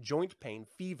 chills, joint pain,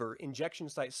 fever, injection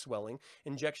site swelling,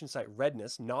 injection site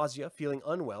redness, nausea, feeling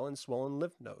unwell, and swollen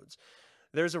lymph nodes.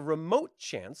 There's a remote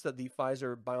chance that the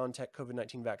Pfizer-BioNTech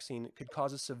COVID-19 vaccine could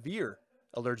cause a severe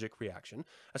allergic reaction.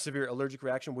 A severe allergic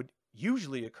reaction would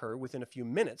usually occur within a few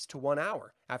minutes to 1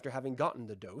 hour after having gotten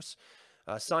the dose.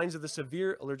 Signs of the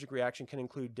severe allergic reaction can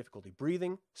include difficulty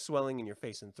breathing, swelling in your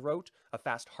face and throat, a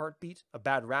fast heartbeat, a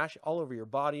bad rash all over your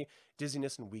body,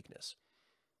 dizziness, and weakness.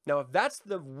 Now, if that's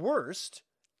the worst,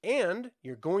 and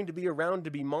you're going to be around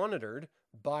to be monitored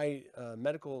by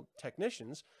medical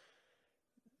technicians,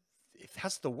 if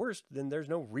that's the worst, then there's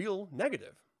no real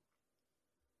negative.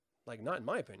 Like, not in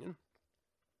my opinion.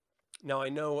 Now, I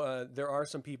know there are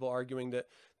some people arguing that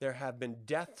there have been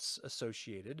deaths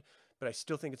associated, but I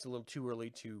still think it's a little too early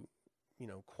to,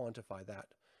 quantify that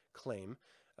claim.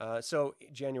 So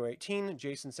January 18,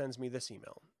 Jason sends me this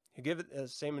email. He'll give it the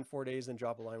same in 4 days, then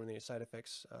drop a line with any side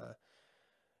effects.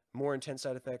 More intense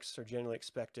side effects are generally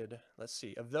expected. Let's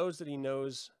see. Of those that he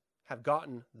knows have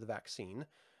gotten the vaccine,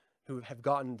 who have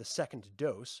gotten the second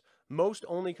dose, most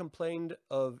only complained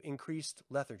of increased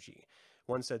lethargy.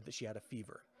 One said that she had a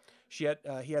fever. He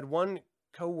had one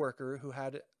coworker who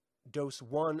had dose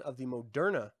 1 of the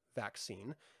Moderna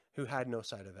vaccine who had no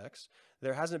side effects.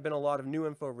 There hasn't been a lot of new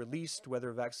info released whether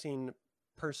a vaccinated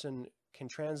person can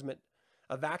transmit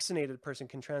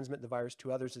the virus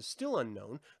to others is still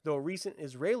unknown, though a recent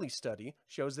Israeli study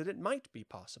shows that it might be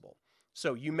possible.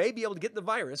 So you may be able to get the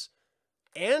virus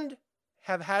and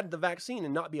have had the vaccine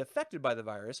and not be affected by the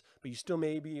virus, but you still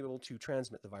may be able to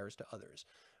transmit the virus to others.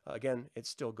 Again, it's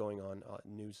still going on.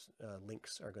 News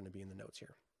links are going to be in the notes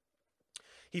here.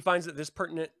 He finds that this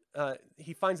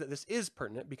is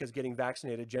pertinent because getting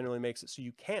vaccinated generally makes it so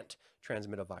you can't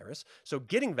transmit a virus. So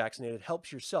getting vaccinated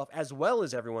helps yourself as well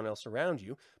as everyone else around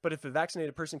you. But if a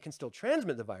vaccinated person can still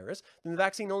transmit the virus, then the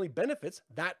vaccine only benefits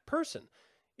that person.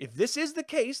 If this is the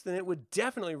case, then it would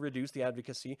definitely reduce the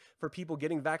advocacy for people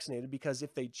getting vaccinated, because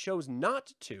if they chose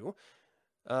not to,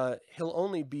 it'll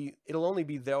only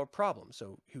be their problem.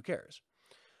 So who cares?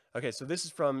 Okay, so this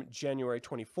is from January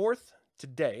 24th,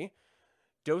 today.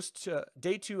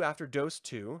 Day 2 after dose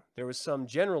 2, there was some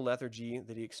general lethargy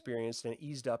that he experienced, and it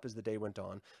eased up as the day went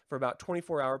on. For about a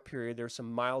 24-hour period, there was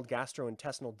some mild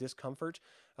gastrointestinal discomfort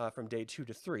from day 2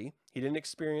 to 3. He didn't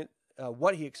experience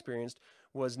what he experienced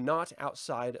was not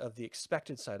outside of the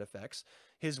expected side effects.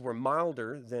 His were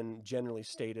milder than generally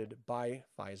stated by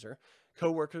Pfizer.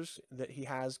 Coworkers that he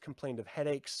has complained of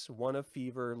headaches, one of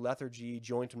fever, lethargy,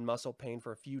 joint and muscle pain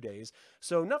for a few days.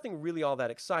 So nothing really all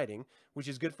that exciting, which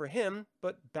is good for him,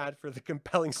 but bad for the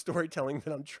compelling storytelling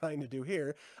that I'm trying to do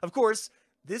here. Of course,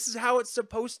 this is how it's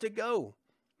supposed to go.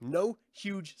 No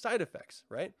huge side effects,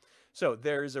 right? So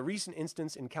there's a recent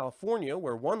instance in California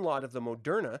where one lot of the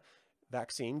Moderna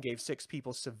vaccine gave 6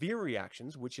 people severe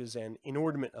reactions, which is an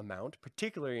inordinate amount,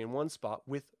 particularly in one spot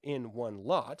within one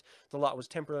lot. The lot was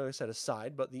temporarily set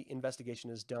aside, but the investigation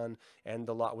is done and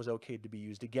the lot was okayed to be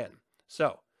used again.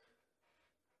 So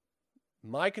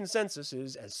my consensus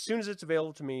is, as soon as it's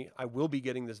available to me, I will be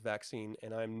getting this vaccine,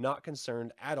 and I'm not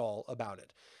concerned at all about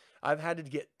it. I've had to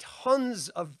get tons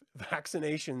of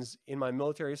vaccinations in my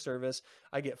military service.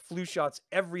 I get flu shots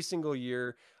every single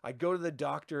year. I go to the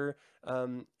doctor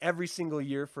every single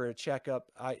year for a checkup.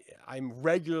 I'm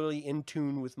regularly in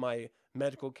tune with my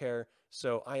medical care,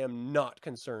 so I am not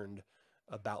concerned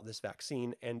about this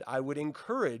vaccine. And I would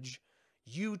encourage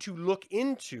you to look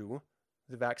into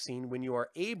the vaccine when you are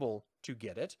able to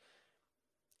get it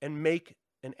and make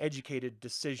an educated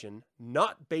decision,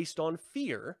 not based on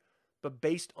fear, but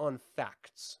based on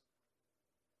facts.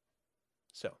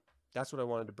 So that's what I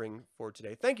wanted to bring forward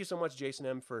today. Thank you so much, Jason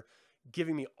M., for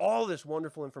giving me all this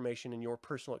wonderful information and your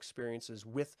personal experiences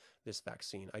with this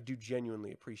vaccine. I do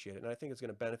genuinely appreciate it, and I think it's going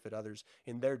to benefit others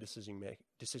in their decision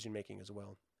making as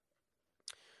well.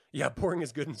 Yeah, boring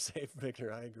is good and safe,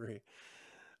 Victor. I agree.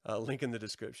 Link in the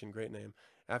description. Great name.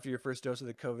 After your first dose of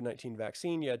the COVID-19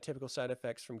 vaccine, you had typical side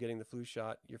effects from getting the flu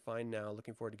shot. You're fine now.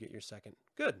 Looking forward to get your second.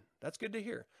 Good. That's good to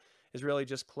hear. Israeli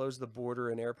just closed the border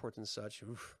and airports and such.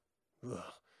 Oof. Ugh.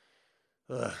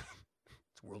 Ugh.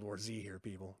 It's World War Z here,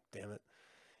 people. Damn it.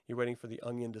 You're waiting for the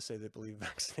Onion to say they believe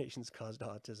vaccinations caused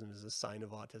autism is a sign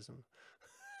of autism.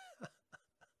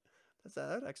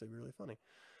 That's actually really funny.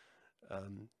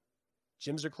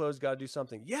 Gyms are closed. Got to do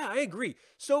something. Yeah, I agree.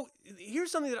 So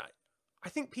here's something that I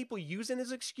think people use as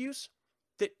an excuse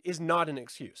that is not an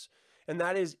excuse. And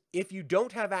that is, if you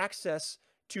don't have access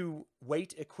to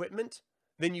weight equipment,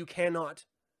 then you cannot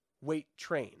weight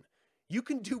train. You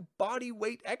can do body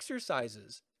weight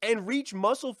exercises and reach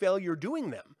muscle failure doing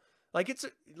them.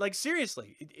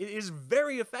 Seriously, it is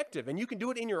very effective, and you can do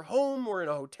it in your home or in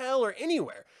a hotel or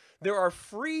anywhere. There are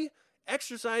free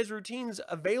exercise routines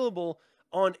available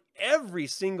on every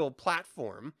single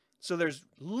platform, so there's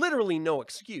literally no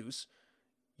excuse.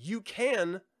 You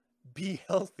can be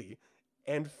healthy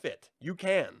and fit. You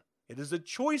can. It is a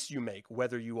choice you make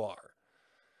whether you are.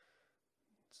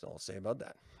 That's all I'll say about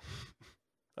that.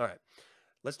 All right,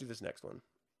 let's do this next one.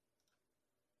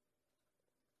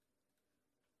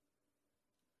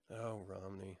 Oh,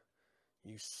 Romney,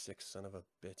 you sick son of a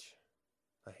bitch.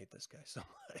 I hate this guy so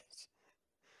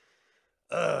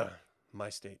much. My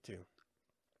state too.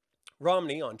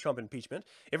 Romney on Trump impeachment.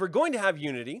 If we're going to have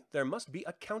unity, there must be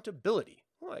accountability.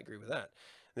 Well, I agree with that.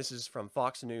 This is from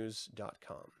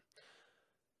foxnews.com.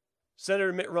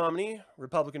 Senator Mitt Romney,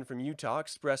 Republican from Utah,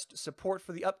 expressed support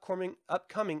for the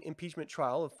upcoming impeachment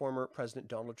trial of former President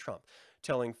Donald Trump,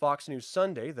 telling Fox News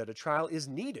Sunday that a trial is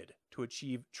needed to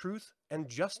achieve truth and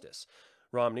justice.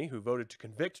 Romney, who voted to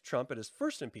convict Trump at his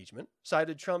first impeachment,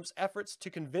 cited Trump's efforts to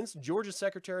convince Georgia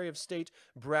Secretary of State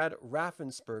Brad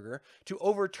Raffensperger to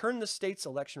overturn the state's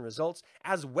election results,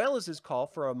 as well as his call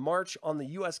for a march on the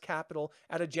U.S. Capitol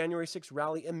at a January 6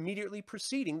 rally immediately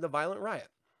preceding the violent riot.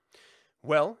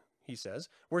 Well, he says,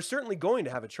 we're certainly going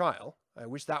to have a trial. I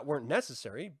wish that weren't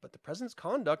necessary, but the president's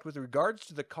conduct with regards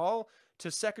to the call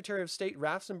to Secretary of State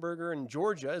Raffensperger in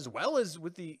Georgia, as well as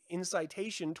with the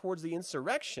incitation towards the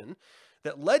insurrection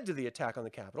that led to the attack on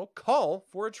the Capitol, call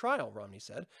for a trial, Romney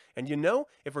said. And you know,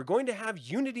 if we're going to have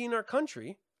unity in our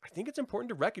country, I think it's important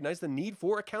to recognize the need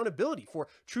for accountability, for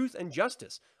truth and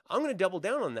justice. I'm going to double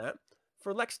down on that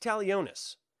for lex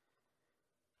talionis.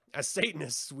 As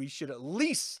Satanists, we should at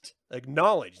least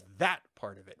acknowledge that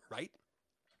part of it, right?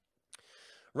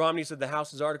 Romney said the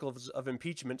House's articles of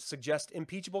impeachment suggest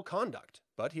impeachable conduct,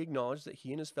 but he acknowledged that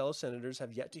he and his fellow senators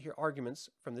have yet to hear arguments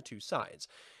from the two sides.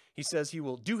 He says he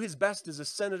will do his best as a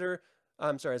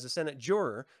Senate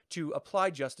juror to apply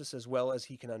justice as well as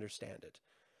he can understand it.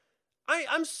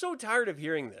 I'm so tired of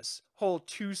hearing this whole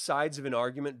two sides of an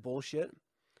argument bullshit.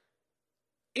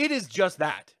 It is just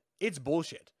that. It's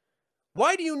bullshit.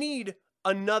 Why do you need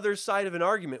another side of an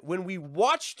argument when we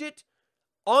watched it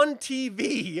on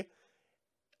TV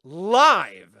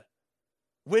live,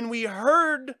 when we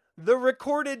heard the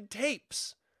recorded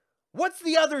tapes? What's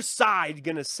the other side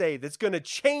going to say that's going to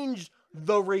change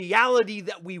the reality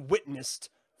that we witnessed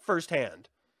firsthand?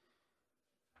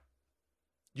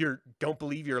 You don't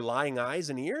believe your lying eyes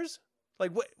and ears?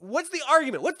 Like, what's the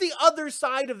argument? What's the other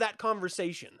side of that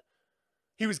conversation?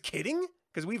 He was kidding?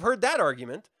 Because we've heard that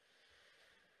argument.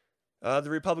 The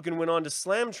Republican went on to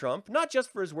slam Trump, not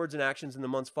just for his words and actions in the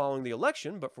months following the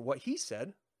election, but for what he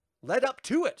said led up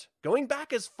to it, going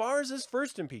back as far as his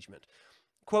first impeachment.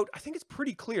 Quote, I think it's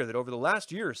pretty clear that over the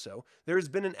last year or so, there has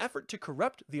been an effort to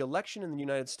corrupt the election in the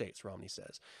United States, Romney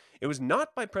says. It was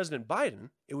not by President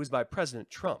Biden, it was by President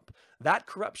Trump. That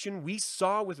corruption we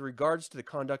saw with regards to the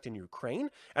conduct in Ukraine,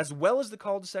 as well as the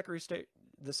call to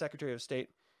the Secretary of State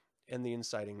and the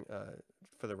inciting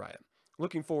for the riot.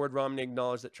 Looking forward, Romney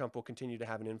acknowledged that Trump will continue to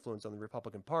have an influence on the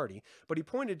Republican Party, but he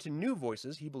pointed to new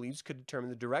voices he believes could determine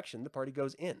the direction the party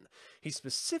goes in. He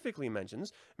specifically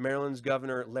mentions Maryland's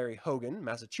Governor Larry Hogan,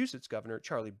 Massachusetts Governor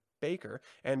Charlie Baker,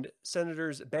 and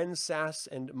Senators Ben Sasse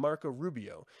and Marco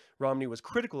Rubio. Romney was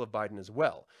critical of Biden as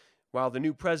well. While the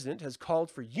new president has called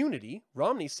for unity,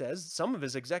 Romney says some of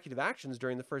his executive actions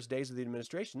during the first days of the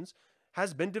administrations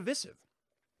has been divisive.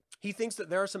 He thinks that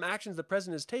there are some actions the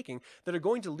president is taking that are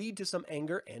going to lead to some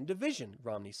anger and division,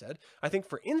 Romney said. I think,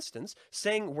 for instance,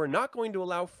 saying we're not going to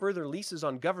allow further leases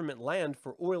on government land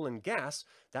for oil and gas,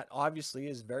 that obviously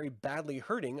is very badly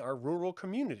hurting our rural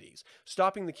communities.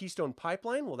 Stopping the Keystone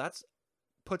Pipeline, well, that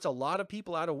puts a lot of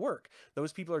people out of work.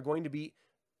 Those people are going to be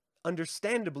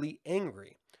understandably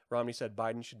angry. Romney said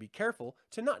Biden should be careful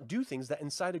to not do things that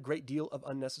incite a great deal of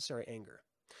unnecessary anger.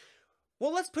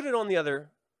 Well, let's put it on the other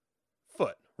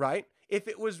foot, right? If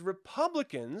it was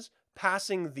Republicans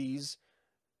passing these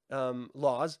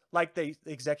laws, like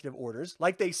executive orders,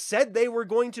 like they said they were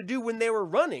going to do when they were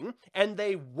running, and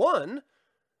they won,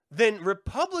 then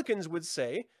Republicans would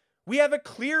say, we have a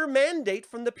clear mandate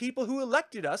from the people who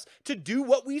elected us to do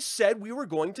what we said we were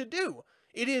going to do.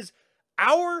 It is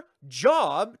our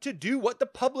job to do what the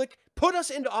public put us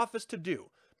into office to do.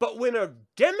 But when a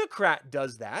Democrat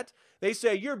does that, they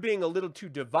say, you're being a little too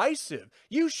divisive.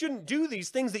 You shouldn't do these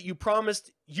things that you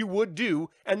promised you would do,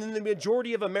 and then the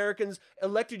majority of Americans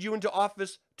elected you into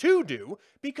office to do,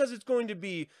 because it's going to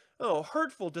be,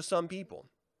 hurtful to some people.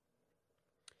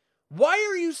 Why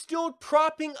are you still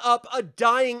propping up a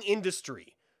dying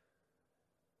industry?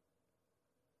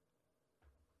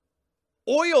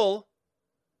 Oil,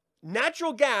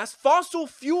 natural gas, fossil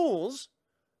fuels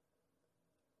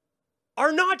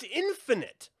are not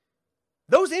infinite.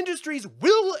 Those industries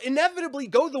will inevitably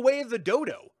go the way of the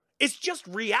dodo. It's just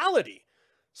reality.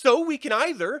 So we can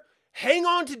either hang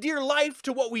on to dear life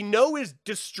to what we know is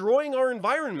destroying our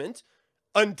environment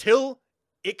until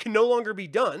it can no longer be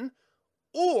done,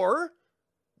 or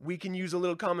we can use a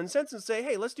little common sense and say,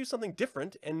 hey, let's do something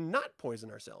different and not poison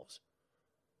ourselves.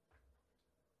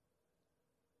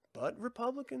 But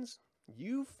Republicans,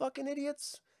 you fucking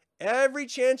idiots, every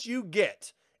chance you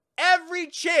get, every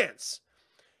chance,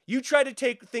 you try to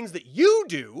take things that you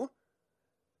do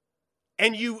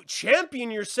and you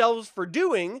champion yourselves for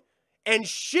doing and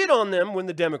shit on them when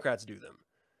the Democrats do them.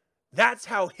 That's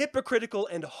how hypocritical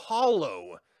and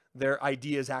hollow their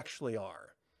ideas actually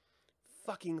are.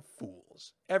 Fucking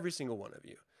fools. Every single one of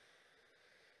you.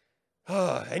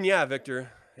 And yeah,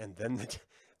 Victor, and then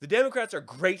the Democrats are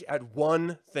great at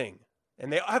one thing,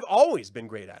 and they have always been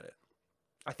great at it.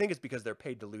 I think it's because they're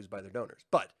paid to lose by their donors,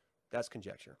 but that's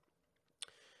conjecture.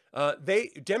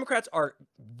 Democrats are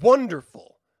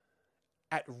wonderful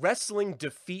at wrestling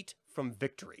defeat from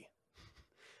victory.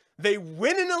 They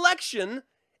win an election,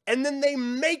 and then they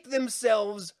make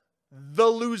themselves the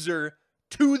loser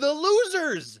to the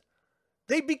losers.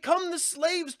 They become the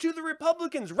slaves to the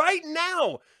Republicans. Right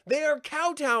now, they are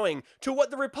kowtowing to what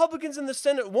the Republicans in the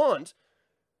Senate want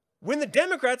when the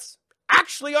Democrats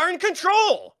actually are in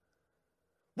control.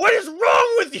 What is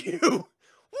wrong with you?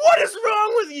 What is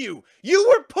wrong with you? You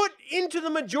were put into the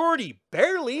majority,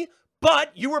 barely,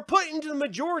 but you were put into the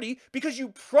majority because you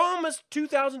promised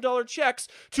 $2,000 checks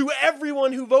to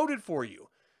everyone who voted for you.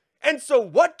 And so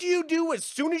what do you do as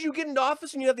soon as you get into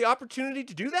office and you have the opportunity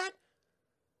to do that?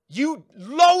 You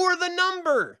lower the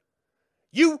number.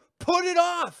 You put it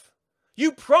off.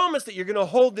 You promise that you're going to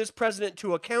hold this president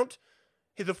to account,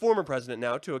 the former president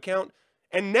now, to account,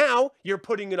 and now you're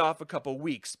putting it off a couple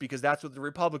weeks because that's what the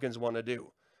Republicans want to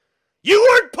do. You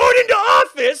weren't put into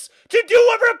office to do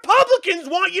what Republicans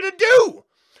want you to do.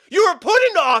 You were put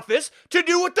into office to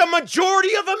do what the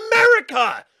majority of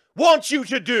America wants you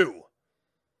to do.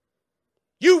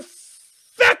 You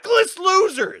feckless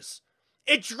losers.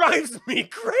 It drives me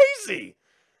crazy.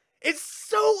 It's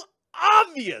so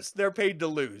obvious they're paid to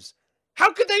lose.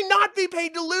 How could they not be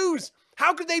paid to lose?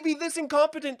 How could they be this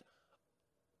incompetent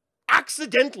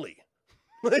accidentally?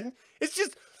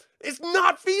 It's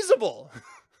not feasible.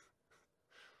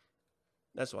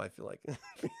 That's what I feel like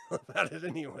about it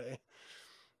anyway.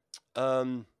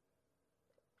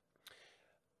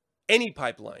 Any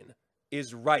pipeline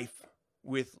is rife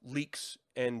with leaks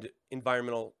and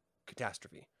environmental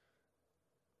catastrophe.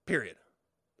 Period.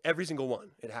 Every single one.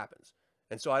 It happens.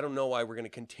 And so I don't know why we're going to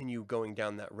continue going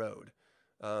down that road.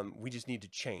 We just need to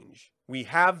change. We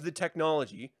have the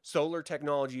technology. Solar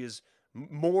technology is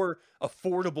more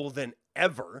affordable than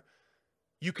ever.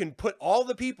 You can put all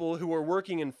the people who are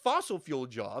working in fossil fuel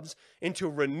jobs into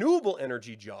renewable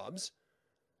energy jobs.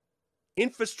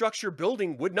 Infrastructure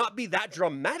building would not be that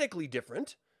dramatically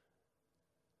different.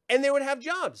 And they would have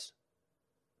jobs.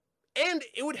 And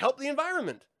it would help the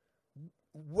environment.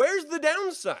 Where's the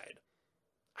downside?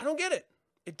 I don't get it.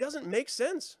 It doesn't make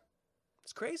sense.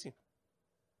 It's crazy.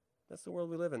 That's the world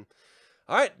we live in.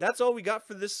 All right, that's all we got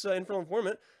for this Infernal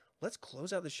Informant. Let's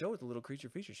close out the show with a little creature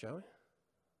feature, shall we?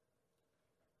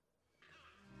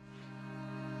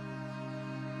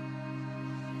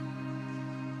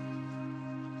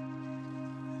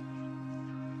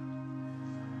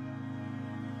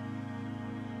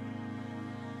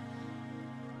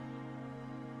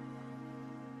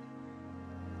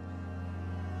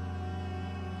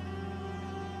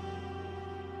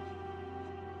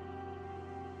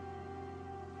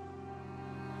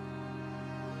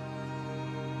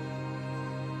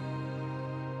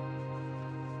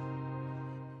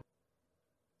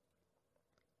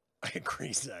 I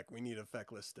agree, Zach. We need a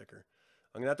feckless sticker.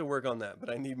 I'm going to have to work on that, but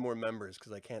I need more members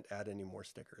because I can't add any more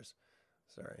stickers.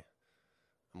 Sorry.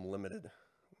 I'm limited.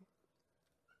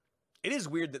 It is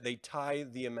weird that they tie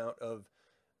the amount of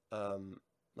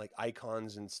like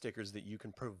icons and stickers that you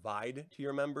can provide to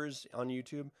your members on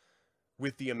YouTube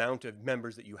with the amount of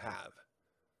members that you have.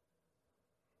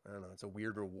 I don't know. It's a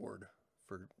weird reward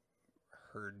for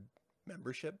herd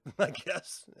membership, I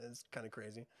guess. It's kind of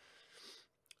crazy.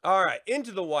 All right,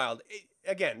 Into the Wild.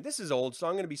 Again, this is old, so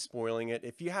I'm going to be spoiling it.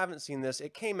 If you haven't seen this,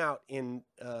 it came out in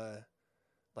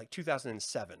like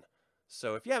 2007.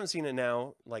 So if you haven't seen it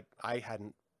now, like I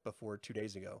hadn't before 2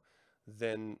 days ago,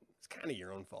 then it's kind of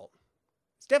your own fault.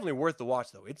 It's definitely worth the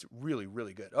watch, though. It's really,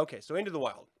 really good. Okay, so Into the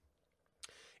Wild.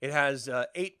 It has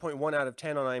 8.1 out of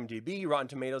 10 on IMDb. Rotten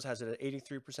Tomatoes has it at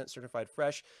 83% certified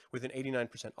fresh with an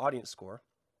 89% audience score.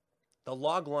 The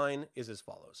log line is as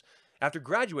follows. After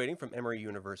graduating from Emory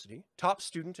University, top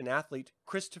student and athlete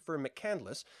Christopher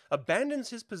McCandless abandons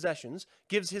his possessions,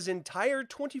 gives his entire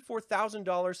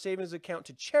 $24,000 savings account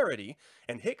to charity,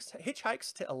 and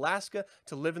hitchhikes to Alaska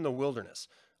to live in the wilderness.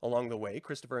 Along the way,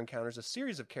 Christopher encounters a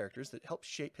series of characters that help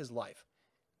shape his life.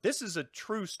 This is a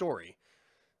true story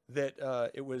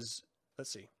that it was,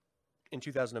 let's see, in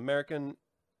 2000 American.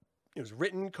 It was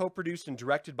written, co-produced, and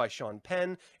directed by Sean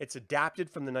Penn. It's adapted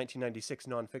from the 1996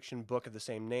 nonfiction book of the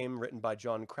same name, written by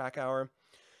John Krakauer.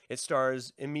 It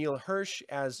stars Emile Hirsch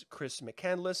as Chris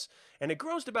McCandless, and it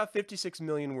grossed about $56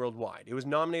 million worldwide. It was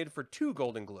nominated for 2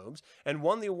 Golden Globes and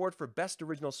won the award for Best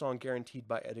Original Song guaranteed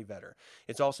by Eddie Vedder.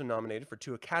 It's also nominated for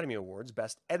 2 Academy Awards,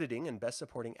 Best Editing and Best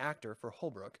Supporting Actor for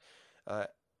Holbrook.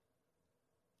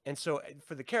 And so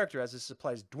for the character, as his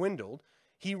supplies dwindled,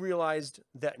 he realized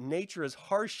that nature is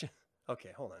harsh.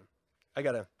 Okay, hold on. I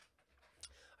gotta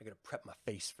prep my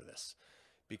face for this,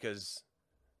 because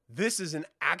this is an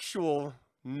actual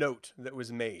note that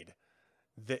was made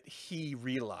that he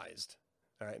realized.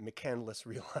 All right, McCandless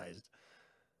realized.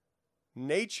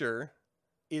 Nature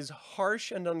is harsh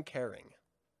and uncaring.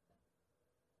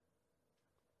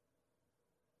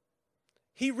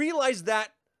 He realized that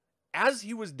as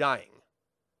he was dying.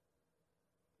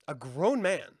 A grown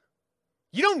man.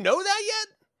 You don't know that yet?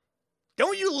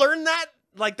 Don't you learn that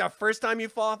like the first time you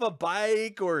fall off a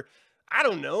bike, or I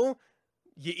don't know,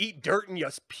 you eat dirt and you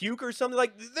puke or something?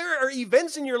 Like, there are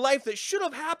events in your life that should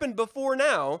have happened before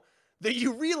now that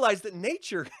you realize that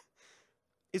nature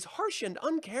is harsh and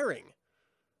uncaring.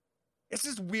 It's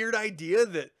this weird idea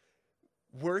that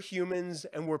we're humans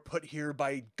and we're put here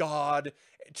by God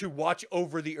to watch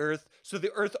over the earth, so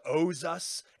the earth owes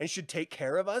us and should take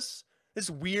care of us. This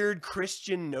weird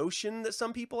Christian notion that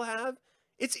some people have.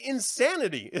 It's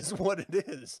insanity is what it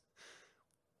is.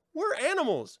 We're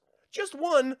animals. Just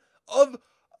one of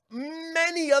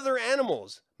many other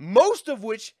animals, most of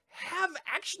which have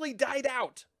actually died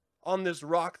out on this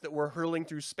rock that we're hurling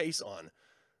through space on.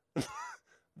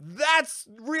 That's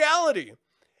reality.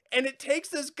 And it takes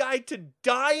this guy to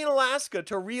die in Alaska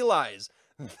to realize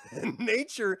that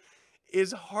nature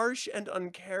is harsh and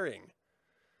uncaring.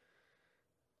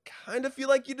 Kind of feel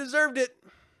like you deserved it.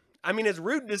 I mean, it's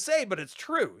rude to say, but it's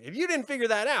true. If you didn't figure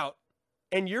that out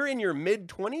and you're in your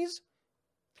mid-20s,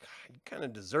 you kind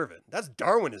of deserve it. That's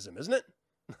Darwinism, isn't it?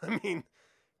 I mean,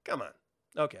 come on.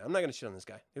 Okay, I'm not going to shit on this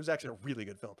guy. It was actually a really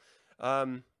good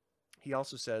film. He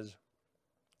also says,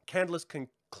 Candless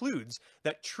concludes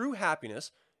that true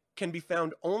happiness can be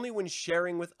found only when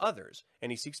sharing with others,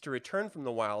 and he seeks to return from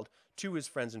the wild to his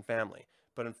friends and family.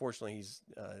 But unfortunately,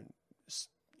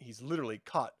 he's literally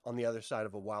caught on the other side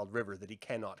of a wild river that he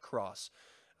cannot cross.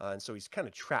 And so he's kind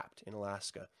of trapped in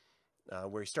Alaska,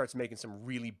 where he starts making some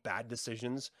really bad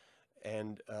decisions.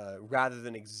 And rather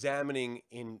than examining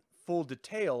in full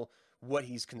detail what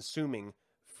he's consuming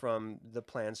from the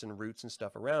plants and roots and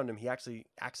stuff around him, he actually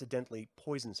accidentally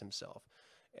poisons himself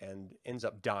and ends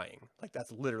up dying. Like,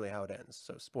 that's literally how it ends.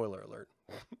 So spoiler alert,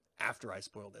 after I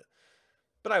spoiled it.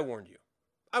 But I warned you.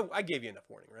 I gave you enough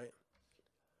warning, right?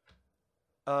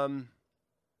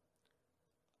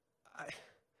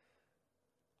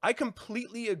 I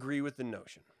completely agree with the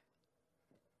notion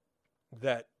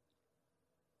that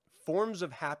forms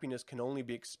of happiness can only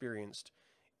be experienced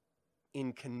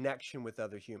in connection with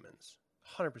other humans.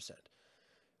 100%.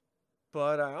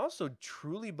 But I also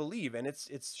truly believe, and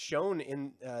it's shown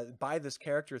in by this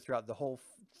character throughout the whole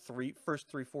first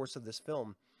 3/4 of this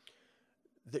film,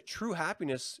 that true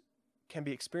happiness can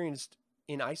be experienced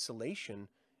in isolation,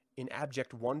 in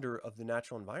abject wonder of the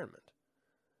natural environment.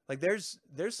 Like, there's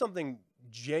something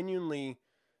genuinely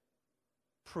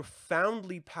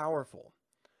profoundly powerful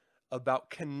about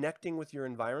connecting with your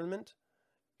environment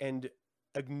and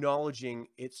acknowledging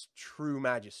its true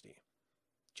majesty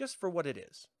just for what it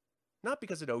is. Not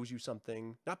because it owes you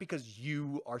something, not because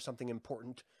you are something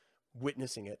important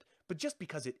witnessing it, but just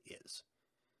because it is.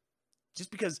 Just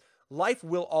because life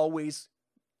will always,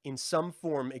 in some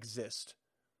form, exist.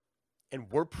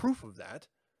 And we're proof of that.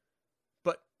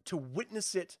 But to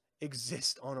witness it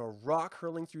exist on a rock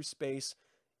hurling through space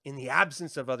in the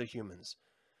absence of other humans,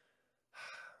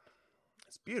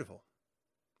 it's beautiful.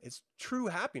 It's true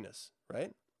happiness,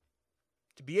 right?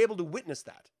 To be able to witness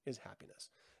that is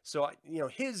happiness. So,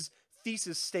 his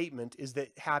thesis statement is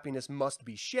that happiness must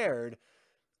be shared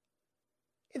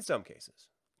in some cases.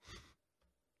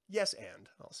 Yes, and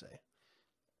I'll say.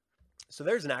 So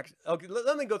there's an act. Okay,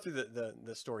 let me go through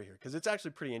the story here, because it's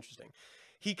actually pretty interesting.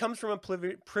 He comes from a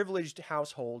privileged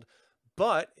household,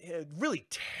 but a really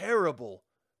terrible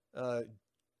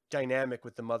dynamic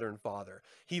with the mother and father.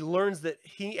 He learns that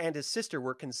he and his sister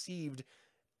were conceived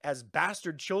as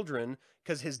bastard children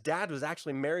because his dad was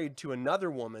actually married to another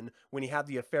woman when he had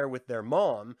the affair with their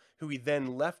mom, who he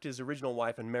then left his original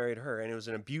wife and married her. And it was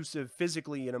an abusive,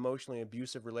 physically and emotionally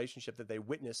abusive relationship that they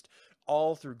witnessed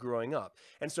all through growing up.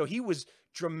 And so he was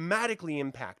dramatically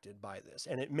impacted by this,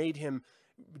 and it made him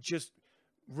just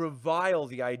revile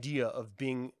the idea of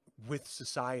being with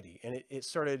society. And it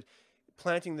started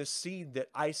planting the seed that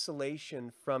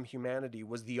isolation from humanity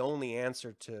was the only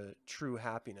answer to true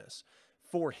happiness,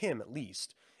 for him at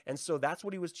least. And so that's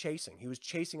what he was chasing. He was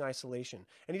chasing isolation.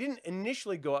 And he didn't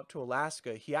initially go up to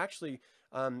Alaska. He actually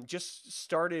just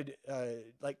started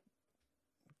like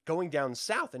going down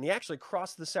south, and he actually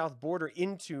crossed the south border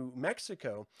into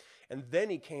Mexico. And then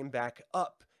he came back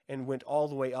up and went all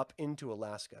the way up into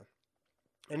Alaska.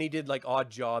 And he did like odd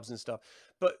jobs and stuff.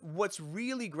 But what's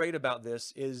really great about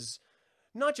this is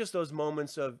not just those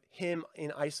moments of him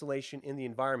in isolation in the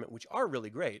environment, which are really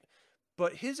great,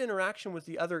 but his interaction with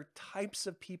the other types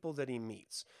of people that he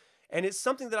meets. And it's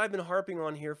something that I've been harping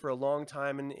on here for a long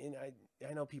time. And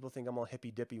I know people think I'm all hippy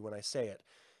dippy when I say it,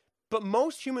 but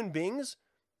most human beings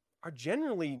are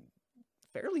generally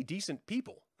fairly decent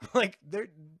people. Like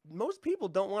most people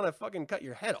don't want to fucking cut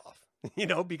your head off, you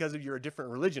know, because of you're a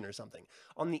different religion or something.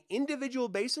 On the individual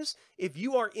basis, if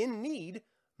you are in need,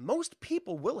 most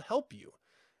people will help you.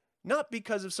 Not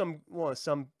because of some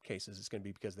cases it's going to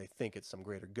be because they think it's some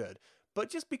greater good, but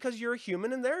just because you're a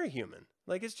human and they're a human.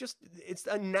 Like it's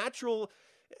a natural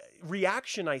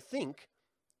reaction, I think,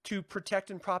 to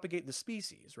protect and propagate the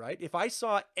species, right? If I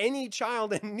saw any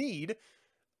child in need,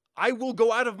 I will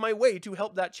go out of my way to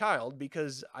help that child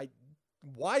because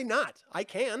why not? I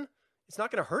can. It's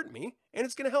not going to hurt me and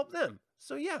it's going to help them.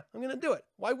 So yeah, I'm going to do it.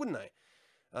 Why wouldn't I?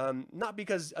 Not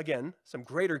because, again, some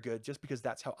greater good, just because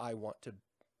that's how I want to,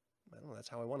 I don't know, that's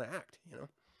how I want to act, you know?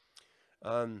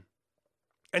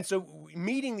 And so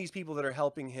meeting these people that are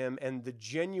helping him and the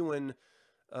genuine,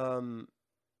 the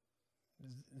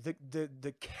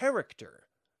character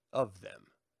of them,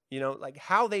 you know, like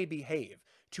how they behave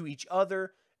to each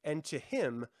other and to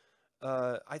him,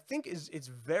 I think it's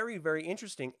very, very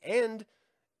interesting. And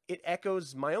it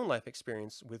echoes my own life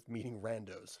experience with meeting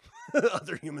randos,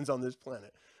 other humans on this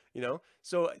planet, you know?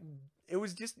 So it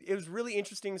was really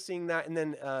interesting seeing that. And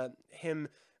then him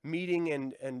meeting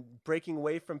and breaking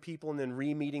away from people and then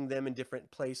re-meeting them in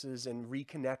different places and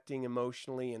reconnecting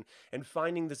emotionally and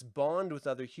finding this bond with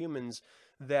other humans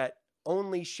that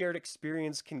only shared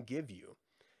experience can give you.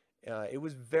 It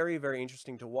was very, very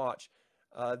interesting to watch.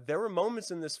 There were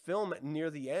moments in this film near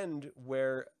the end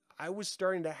where I was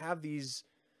starting to have these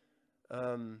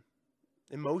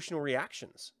emotional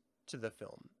reactions to the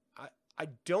film. I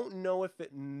don't know if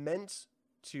it meant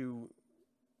to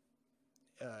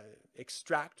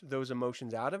extract those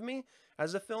emotions out of me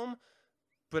as a film,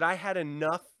 but I had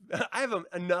enough. I have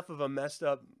enough of a messed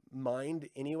up mind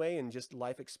anyway, and just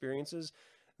life experiences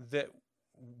that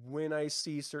when I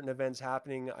see certain events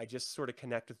happening, I just sort of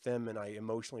connect with them and I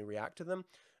emotionally react to them.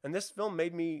 And this film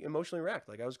made me emotionally react.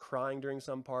 Like I was crying during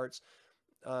some parts.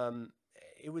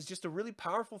 It was just a really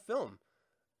powerful film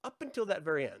up until that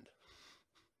very end.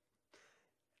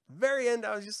 Very end,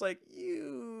 I was just like,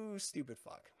 you stupid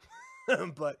fuck.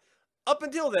 But up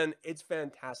until then, it's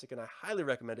fantastic, and I highly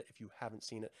recommend it if you haven't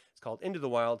seen it. It's called Into the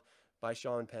Wild by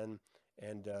Sean Penn,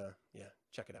 and yeah,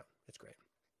 check it out. It's great.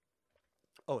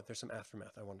 Oh, there's some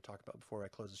aftermath I want to talk about before I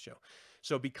close the show.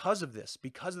 So because of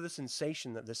the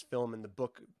sensation that this film and the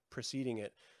book preceding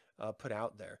it put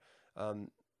out there,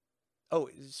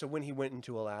 so when he went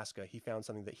into Alaska, he found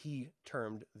something that he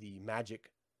termed the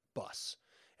magic bus,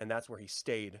 and that's where he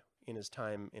stayed in his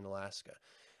time in Alaska.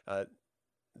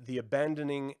 The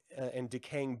abandoning and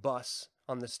decaying bus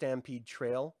on the Stampede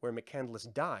Trail, where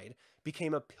McCandless died,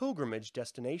 became a pilgrimage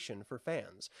destination for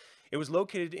fans. It was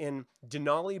located in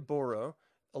Denali Borough,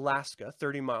 Alaska,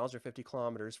 30 miles or 50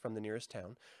 kilometers from the nearest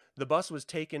town. The bus was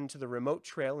taken to the remote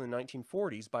trail in the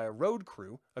 1940s by a road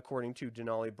crew, according to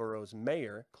Denali Borough's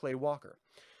mayor, Clay Walker.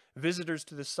 Visitors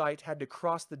to the site had to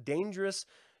cross the dangerous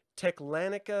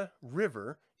Teklanica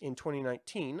River in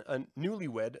 2019. A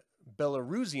newlywed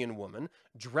Belarusian woman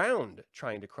drowned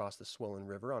trying to cross the swollen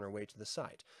river on her way to the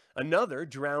site. Another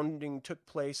drowning took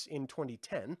place in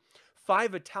 2010.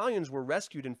 5 Italians were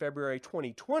rescued in February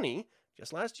 2020,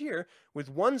 just last year, with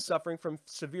one suffering from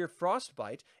severe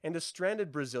frostbite, and a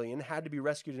stranded Brazilian had to be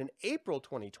rescued in April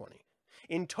 2020.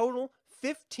 In total,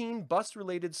 15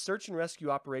 bus-related search and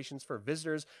rescue operations for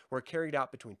visitors were carried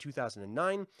out between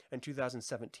 2009 and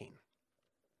 2017.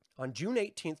 On June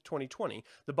 18th, 2020,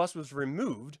 the bus was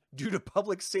removed due to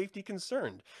public safety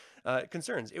concerns.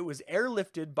 It was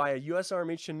airlifted by a U.S.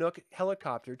 Army Chinook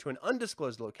helicopter to an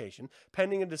undisclosed location,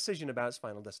 pending a decision about its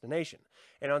final destination.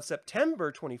 And on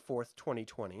September 24th,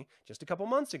 2020, just a couple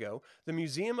months ago, the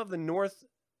Museum of the North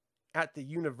at the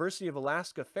University of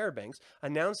Alaska Fairbanks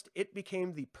announced it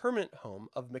became the permanent home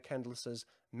of McCandless's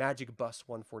Magic Bus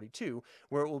 142,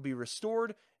 where it will be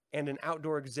restored and an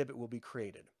outdoor exhibit will be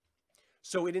created.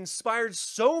 So it inspired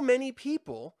so many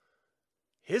people,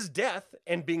 his death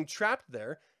and being trapped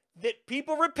there, that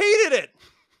people repeated it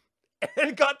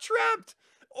and got trapped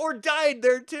or died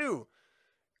there too.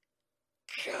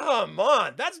 Come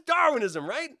on, that's Darwinism,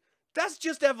 right? That's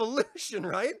just evolution,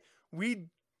 right?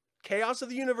 Chaos of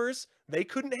the universe, they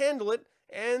couldn't handle it,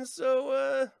 and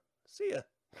so, see ya.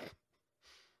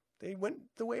 They went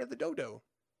the way of the dodo.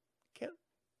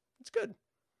 It's good.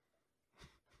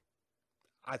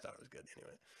 I thought it was good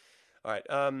anyway. All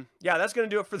right. Yeah, that's going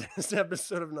to do it for this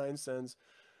episode of 9 Cents.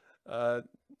 I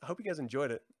hope you guys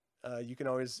enjoyed it. You can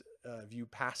always view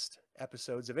past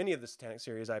episodes of any of the Satanic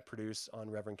series I produce on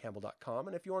reverendcampbell.com.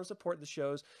 And if you want to support the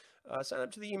shows, sign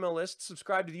up to the email list,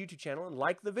 subscribe to the YouTube channel, and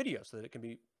like the video so that it can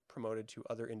be promoted to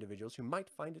other individuals who might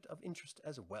find it of interest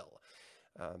as well.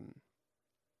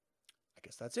 I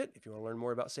guess that's it. If you want to learn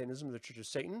more about Satanism or the Church of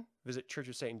Satan, visit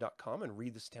churchofsatan.com and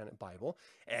read the Satanic Bible.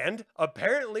 And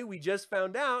apparently we just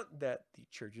found out that the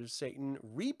Church of Satan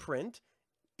reprint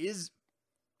is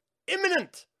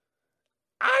imminent.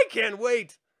 I can't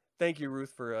wait. Thank you,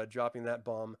 Ruth, for dropping that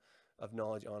bomb of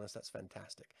knowledge on us. That's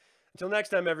fantastic. Until next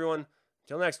time, everyone.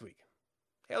 Until next week.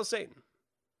 Hail Satan.